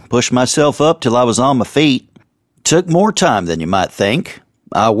wall and pushed myself up till I was on my feet. Took more time than you might think.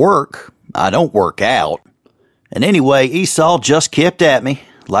 I work. I don't work out. And anyway, Esau just kept at me,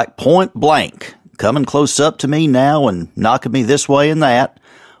 like point blank, coming close up to me now and knocking me this way and that,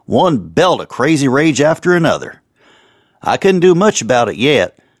 one belt of crazy rage after another. I couldn't do much about it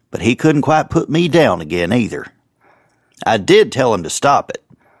yet, but he couldn't quite put me down again either. I did tell him to stop it.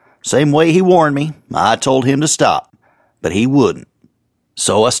 Same way he warned me, I told him to stop, but he wouldn't.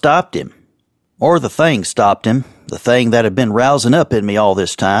 So I stopped him. Or the thing stopped him, the thing that had been rousing up in me all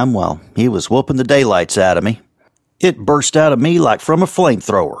this time while he was whooping the daylights out of me. It burst out of me like from a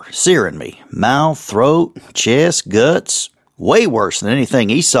flamethrower, searing me, mouth, throat, chest, guts, way worse than anything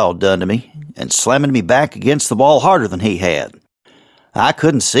Esau done to me, and slamming me back against the wall harder than he had. I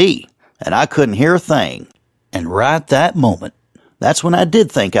couldn't see, and I couldn't hear a thing. And right that moment, that's when I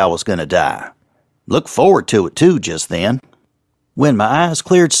did think I was going to die. Looked forward to it too just then. When my eyes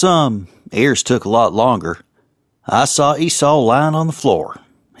cleared some, ears took a lot longer, I saw Esau lying on the floor.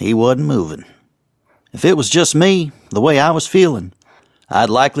 He wasn't moving. If it was just me, the way I was feeling, I'd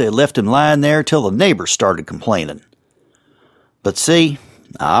likely have left him lying there till the neighbors started complaining. But see,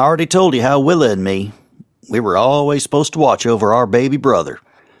 I already told you how Willa and me, we were always supposed to watch over our baby brother,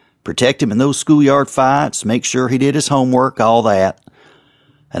 protect him in those schoolyard fights, make sure he did his homework, all that.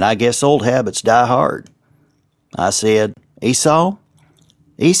 And I guess old habits die hard. I said, "Esau?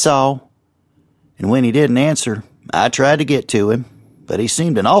 Esau?" And when he didn't answer, I tried to get to him, but he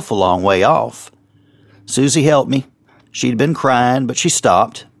seemed an awful long way off. Susie helped me. She'd been crying, but she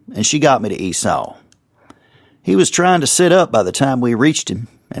stopped, and she got me to Esau. He was trying to sit up by the time we reached him,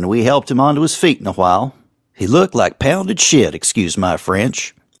 and we helped him onto his feet in a while. He looked like pounded shit, excuse my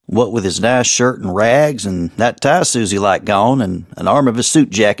French, what with his nice shirt and rags, and that tie Susie liked gone, and an arm of his suit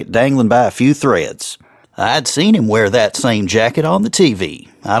jacket dangling by a few threads. I'd seen him wear that same jacket on the TV,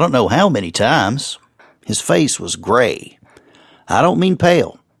 I don't know how many times. His face was gray. I don't mean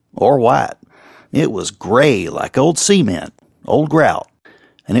pale, or white. It was gray like old cement, old grout,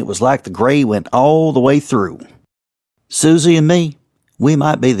 and it was like the gray went all the way through. Susie and me, we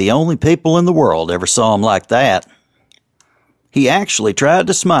might be the only people in the world ever saw him like that. He actually tried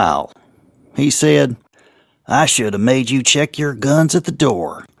to smile. He said, "I should have made you check your guns at the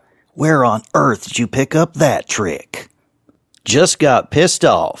door. Where on earth did you pick up that trick?" "Just got pissed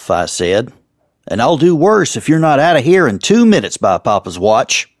off," I said. "And I'll do worse if you're not out of here in 2 minutes by Papa's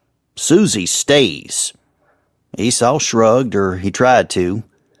watch. Susie stays." Esau shrugged, or he tried to.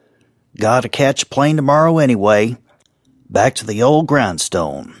 "Gotta catch a plane tomorrow anyway. Back to the old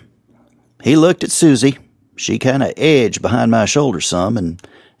grindstone." He looked at Susie. She kind of edged behind my shoulder some, and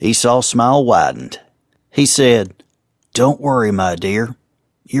Esau's smile widened. He said, "Don't worry, my dear.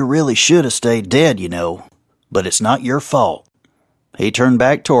 You really should have stayed dead, you know, but it's not your fault." He turned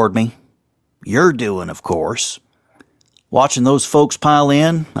back toward me. "You're doing, of course." "Watching those folks pile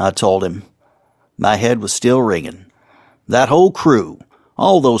in," I told him. My head was still ringing. That whole crew,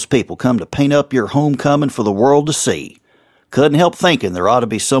 all those people come to paint up your homecoming for the world to see. Couldn't help thinking there ought to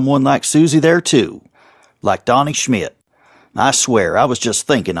be someone like Susie there too. Like Donnie Schmidt. I swear, I was just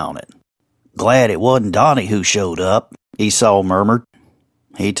thinking on it. "Glad it wasn't Donnie who showed up," Esau murmured.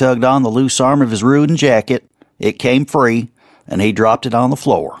 He tugged on the loose arm of his Rudin jacket. It came free, and he dropped it on the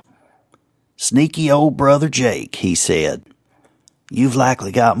floor. "Sneaky old brother Jake," he said. "You've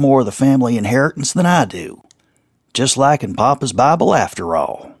likely got more of the family inheritance than I do. Just like in Papa's Bible after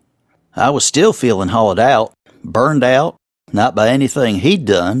all." I was still feeling hollowed out, burned out, not by anything he'd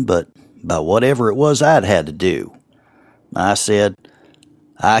done, but by whatever it was I'd had to do. I said,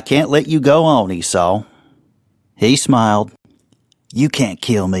 "I can't let you go on, Esau." He smiled. "You can't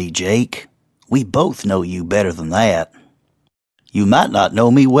kill me, Jake. We both know you better than that." "You might not know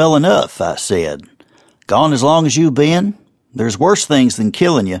me well enough," I said. "Gone as long as you've been, there's worse things than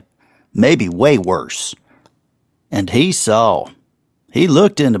killing you, maybe way worse." And he saw. He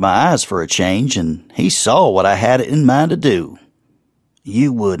looked into my eyes for a change, and he saw what I had it in mind to do.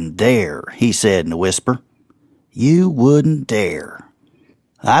 "You wouldn't dare," he said in a whisper. "You wouldn't dare."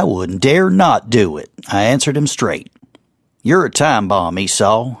 "I wouldn't dare not do it," I answered him straight. "You're a time bomb,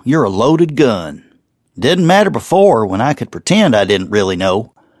 Esau. You're a loaded gun. Didn't matter before when I could pretend I didn't really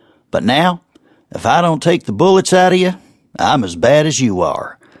know. But now, if I don't take the bullets out of you, I'm as bad as you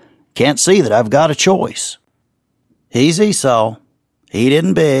are. Can't see that I've got a choice." He's Esau. He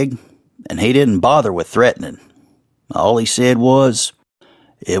didn't beg, and he didn't bother with threatening. All he said was,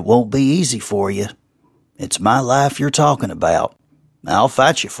 "It won't be easy for you. It's my life you're talking about. I'll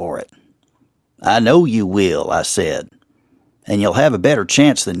fight you for it." "I know you will," I said. "And you'll have a better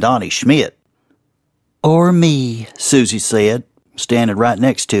chance than Donnie Schmidt." "Or me," Susie said, standing right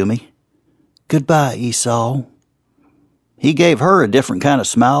next to me. "Goodbye, Esau." He gave her a different kind of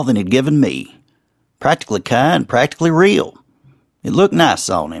smile than he'd given me. Practically kind, practically real. It looked nice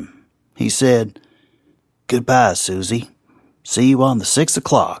on him. He said, "Goodbye, Susie. See you on the 6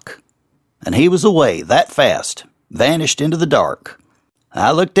 o'clock." And he was away that fast, vanished into the dark.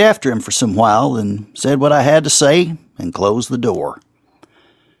 I looked after him for some while and said what I had to say and closed the door.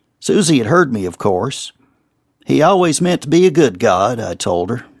 Susie had heard me, of course. He always meant to be a good God, I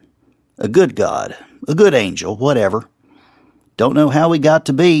told her. A good God, a good angel, whatever. Don't know how he got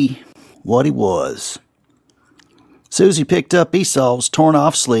to be what he was. Susie picked up Esau's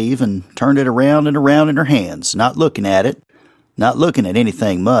torn-off sleeve and turned it around and around in her hands, not looking at it, not looking at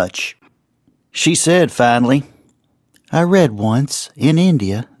anything much. She said finally, "I read once, in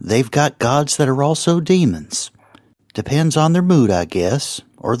India, they've got gods that are also demons. Depends on their mood, I guess,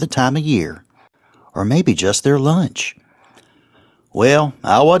 or the time of year, or maybe just their lunch." Well,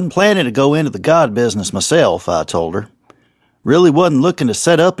 I wasn't planning to go into the god business myself, I told her. Really wasn't looking to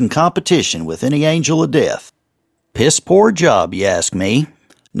set up in competition with any angel of death. Piss poor job, you ask me.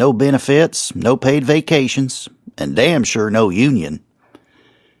 No benefits, no paid vacations, and damn sure no union.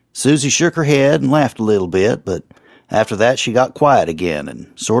 Susie shook her head and laughed a little bit, but after that she got quiet again and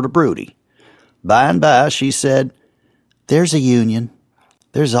sort of broody. By and by she said, "There's a union.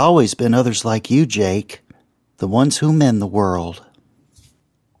 There's always been others like you, Jake, the ones who mend the world."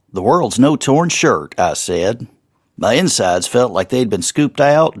 "The world's no torn shirt," I said. My insides felt like they'd been scooped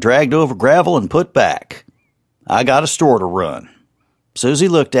out, dragged over gravel, and put back. I got a store to run. Susie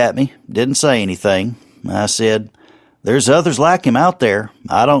looked at me, didn't say anything. I said, "There's others like him out there.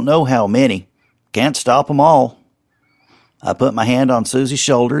 I don't know how many. Can't stop 'em all." I put my hand on Susie's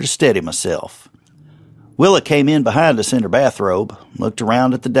shoulder to steady myself. Willa came in behind us in her bathrobe, looked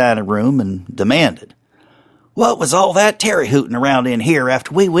around at the dining room, and demanded, "What was all that terry-hooting around in here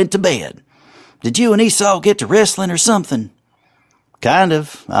after we went to bed? Did you and Esau get to wrestling or something?" "Kind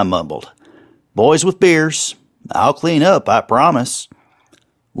of," I mumbled. "Boys with beers. I'll clean up, I promise."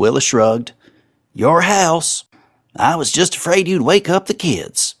 Willa shrugged. "Your house." I was just afraid you'd wake up the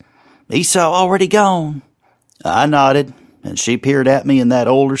kids. Esau already gone. I nodded, and she peered at me in that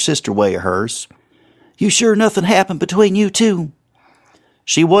older sister way of hers. You sure nothing happened between you two?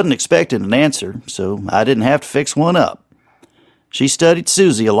 She wasn't expecting an answer, so I didn't have to fix one up. She studied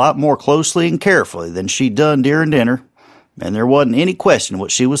Susie a lot more closely and carefully than she'd done during dinner, and there wasn't any question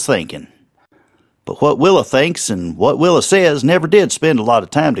what she was thinking. But what Willa thinks and what Willa says never did spend a lot of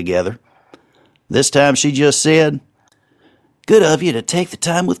time together. This time she just said, Good of you to take the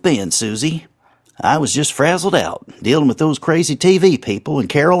time with Ben, Susie. I was just frazzled out, dealing with those crazy TV people and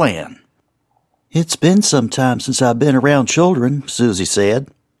Carol Ann. It's been some time since I've been around children, Susie said.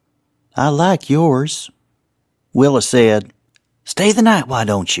 I like yours. Willa said, Stay the night, why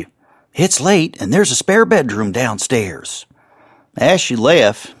don't you? It's late, and there's a spare bedroom downstairs. As she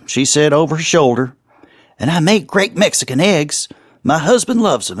left, she said over her shoulder, And I make great Mexican eggs. My husband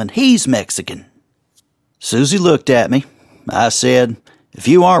loves them, and he's Mexican. Susie looked at me. I said, If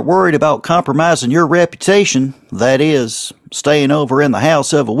you aren't worried about compromising your reputation, that is, staying over in the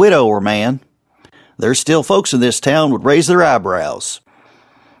house of a widower man, there's still folks in this town would raise their eyebrows.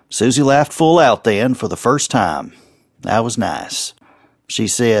 Susie laughed full out then for the first time. That was nice. She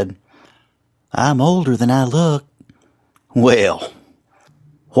said, I'm older than I look. Well,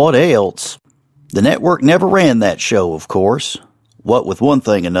 what else? The network never ran that show, of course. What with one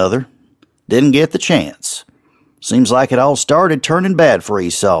thing another. Didn't get the chance. Seems like it all started turning bad for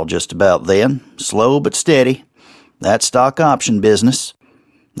Esau just about then. Slow but steady. That stock option business.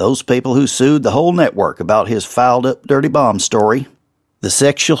 Those people who sued the whole network about his filed-up dirty bomb story. The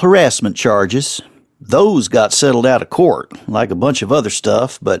sexual harassment charges. Those got settled out of court, like a bunch of other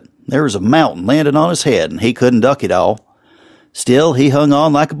stuff, but there was a mountain landing on his head, and he couldn't duck it all. Still, he hung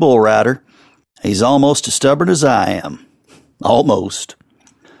on like a bull rider. He's almost as stubborn as I am. Almost.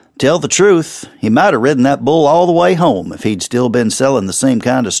 Tell the truth, he might have ridden that bull all the way home if he'd still been selling the same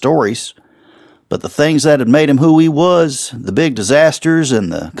kind of stories. But the things that had made him who he was, the big disasters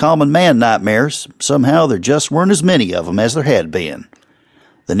and the common man nightmares, somehow there just weren't as many of them as there had been.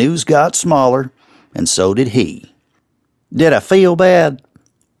 The news got smaller, and so did he. Did I feel bad?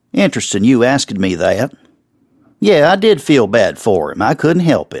 Interesting you asking me that. Yeah, I did feel bad for him. I couldn't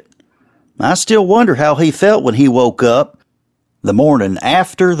help it. I still wonder how he felt when he woke up the morning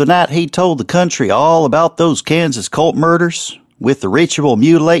after the night he told the country all about those Kansas cult murders, with the ritual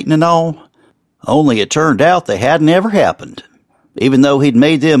mutilating and all. Only it turned out they hadn't ever happened, even though he'd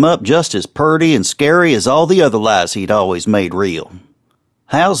made them up just as purty and scary as all the other lies he'd always made real.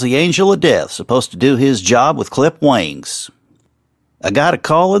 How's the angel of death supposed to do his job with clipped wings? I got a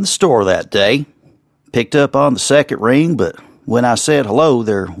call in the store that day. Picked up on the second ring, but when I said hello,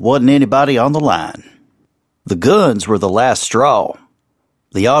 there wasn't anybody on the line. The guns were the last straw.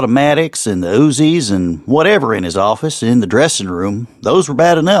 The automatics and the Uzis and whatever in his office, in the dressing room, those were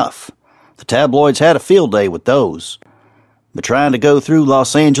bad enough. The tabloids had a field day with those. But trying to go through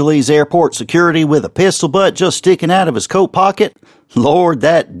Los Angeles airport security with a pistol butt just sticking out of his coat pocket, Lord,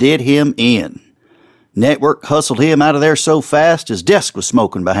 that did him in. Network hustled him out of there so fast his desk was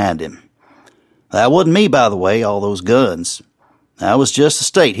smoking behind him. That wasn't me, by the way, all those guns. That was just the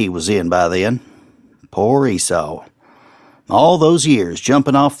state he was in by then. Poor Esau. All those years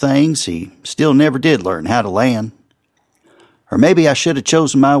jumping off things, he still never did learn how to land. Or maybe I should have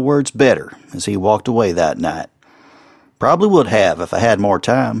chosen my words better as he walked away that night. Probably would have if I had more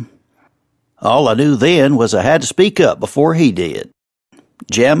time. All I knew then was I had to speak up before he did.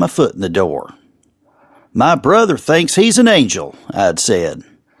 Jam my foot in the door. My brother thinks he's an angel, I'd said.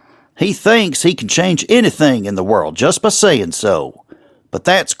 He thinks he can change anything in the world just by saying so. But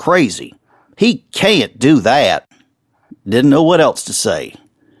that's crazy. He can't do that. Didn't know what else to say.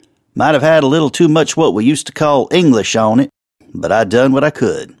 Might have had a little too much what we used to call English on it, but I done what I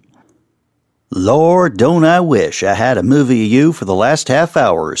could. Lord, don't I wish I had a movie of you for the last half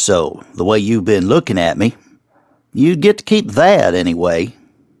hour or so, the way you've been looking at me. You'd get to keep that anyway,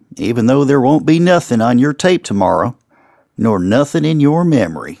 even though there won't be nothing on your tape tomorrow, nor nothing in your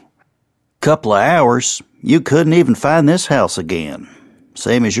memory. Couple of hours, you couldn't even find this house again.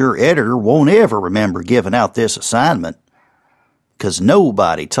 Same as your editor won't ever remember giving out this assignment. 'Cause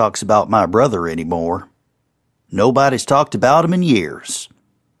nobody talks about my brother anymore. Nobody's talked about him in years.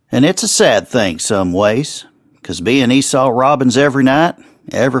 And it's a sad thing some ways, 'cause being Esau Robbins every night,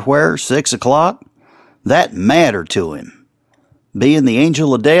 everywhere, 6 o'clock, that mattered to him. Being the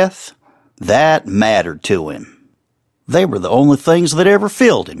angel of death, that mattered to him. They were the only things that ever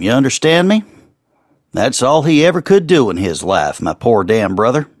filled him, you understand me? That's all he ever could do in his life, my poor damn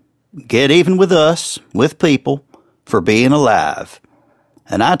brother. Get even with us, with people, for being alive.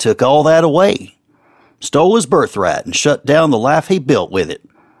 And I took all that away. stole his birthright and shut down the life he built with it.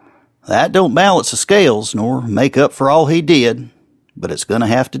 That don't balance the scales nor make up for all he did, but it's going to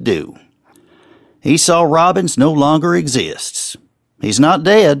have to do. Esau Robbins no longer exists. He's not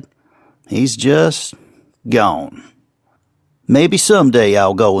dead. He's just gone. Maybe someday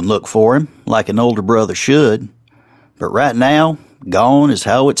I'll go and look for him, like an older brother should. But right now, gone is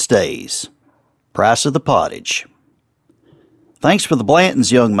how it stays. Price of the pottage. Thanks for the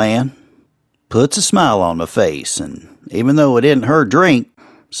Blantons, young man. Puts a smile on my face, and even though it isn't her drink,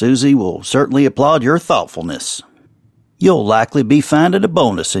 Susie will certainly applaud your thoughtfulness. You'll likely be finding a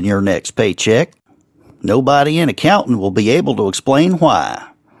bonus in your next paycheck. Nobody in accounting will be able to explain why,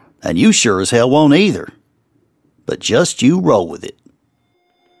 and you sure as hell won't either. But just you roll with it.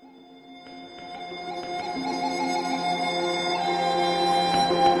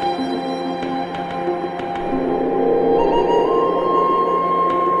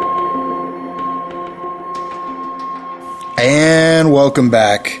 And welcome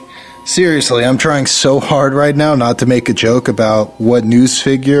back. Seriously, I'm trying so hard right now not to make a joke about what news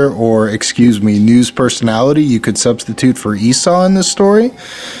figure or, news personality you could substitute for Esau in this story.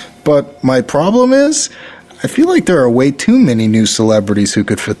 But my problem is, I feel like there are way too many new celebrities who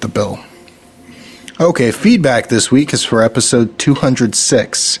could fit the bill. Okay, feedback this week is for episode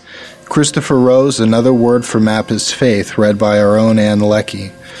 206. Christopher Rose, Another Word for Map is Faith, read by our own Ann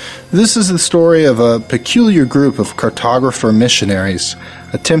Leckie. This is the story of a peculiar group of cartographer missionaries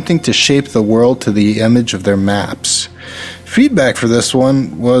attempting to shape the world to the image of their maps. Feedback for this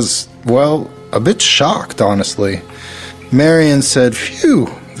one was, well, a bit shocked, honestly. Marion said,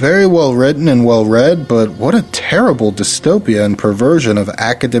 "Phew, very well written and well read, but what a terrible dystopia and perversion of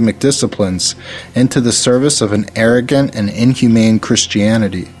academic disciplines into the service of an arrogant and inhumane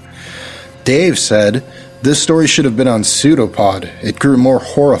Christianity." Dave said, "This story should have been on Pseudopod. It grew more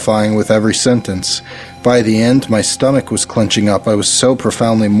horrifying with every sentence. By the end, my stomach was clenching up. I was so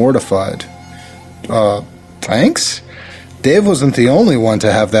profoundly mortified." Thanks? Dave wasn't the only one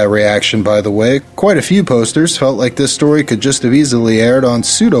to have that reaction, by the way. Quite a few posters felt like this story could just have easily aired on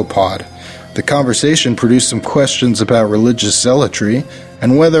Pseudopod. The conversation produced some questions about religious zealotry,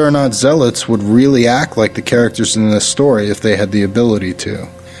 and whether or not zealots would really act like the characters in this story if they had the ability to.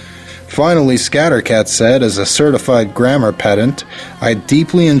 Finally, Scattercat said, as a certified grammar pedant, "I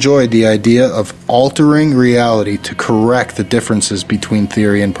deeply enjoyed the idea of altering reality to correct the differences between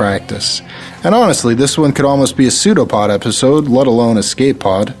theory and practice. And honestly, this one could almost be a pseudopod episode, let alone escape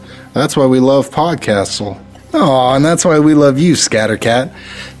pod. That's why we love PodCastle." Aw, and that's why we love you, Scattercat.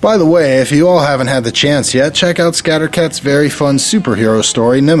 By the way, if you all haven't had the chance yet, check out Scattercat's very fun superhero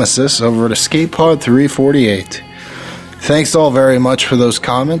story, Nemesis, over at Escape Pod 348. Thanks all very much for those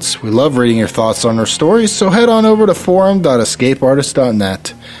comments. We love reading your thoughts on our stories, so head on over to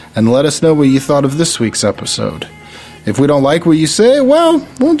forum.escapeartist.net and let us know what you thought of this week's episode. If we don't like what you say, well,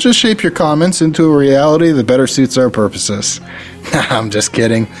 we'll just shape your comments into a reality that better suits our purposes. I'm just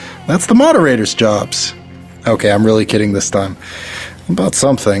kidding. That's the moderator's jobs. Okay, I'm really kidding this time. About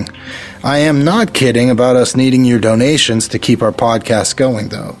something. I am not kidding about us needing your donations to keep our podcast going,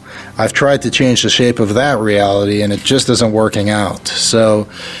 though. I've tried to change the shape of that reality, and it just isn't working out. So,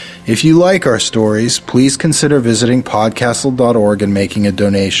 if you like our stories, please consider visiting PodCastle.org and making a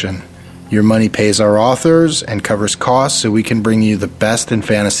donation. Your money pays our authors and covers costs so we can bring you the best in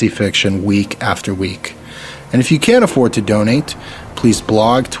fantasy fiction week after week. And if you can't afford to donate, please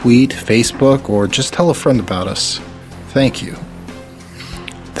blog, tweet, Facebook, or just tell a friend about us. Thank you.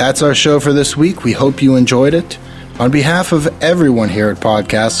 That's our show for this week. We hope you enjoyed it. On behalf of everyone here at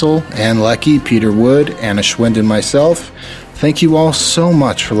PodCastle, Ann Leckie, Peter Wood, Anna Schwind, and myself, thank you all so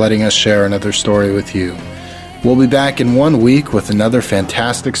much for letting us share another story with you. We'll be back in 1 week with another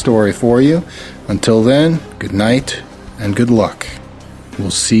fantastic story for you. Until then, good night and good luck. We'll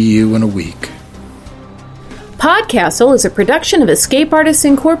see you in a week. PodCastle is a production of Escape Artists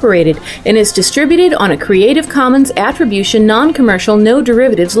Incorporated and is distributed on a Creative Commons Attribution Non-Commercial No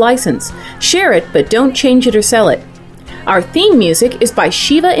Derivatives license. Share it, but don't change it or sell it. Our theme music is by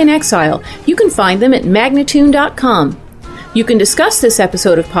Shiva in Exile. You can find them at magnatune.com. You can discuss this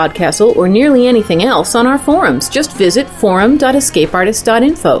episode of PodCastle or nearly anything else on our forums. Just visit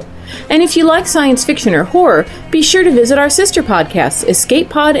forum.escapeartist.info. And if you like science fiction or horror, be sure to visit our sister podcasts, Escape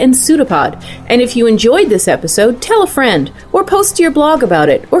Pod and Pseudopod. And if you enjoyed this episode, tell a friend, or post to your blog about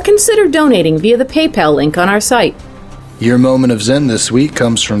it, or consider donating via the PayPal link on our site. Your moment of zen this week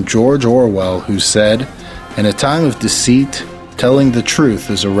comes from George Orwell, who said, "In a time of deceit, telling the truth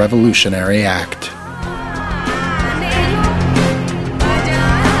is a revolutionary act."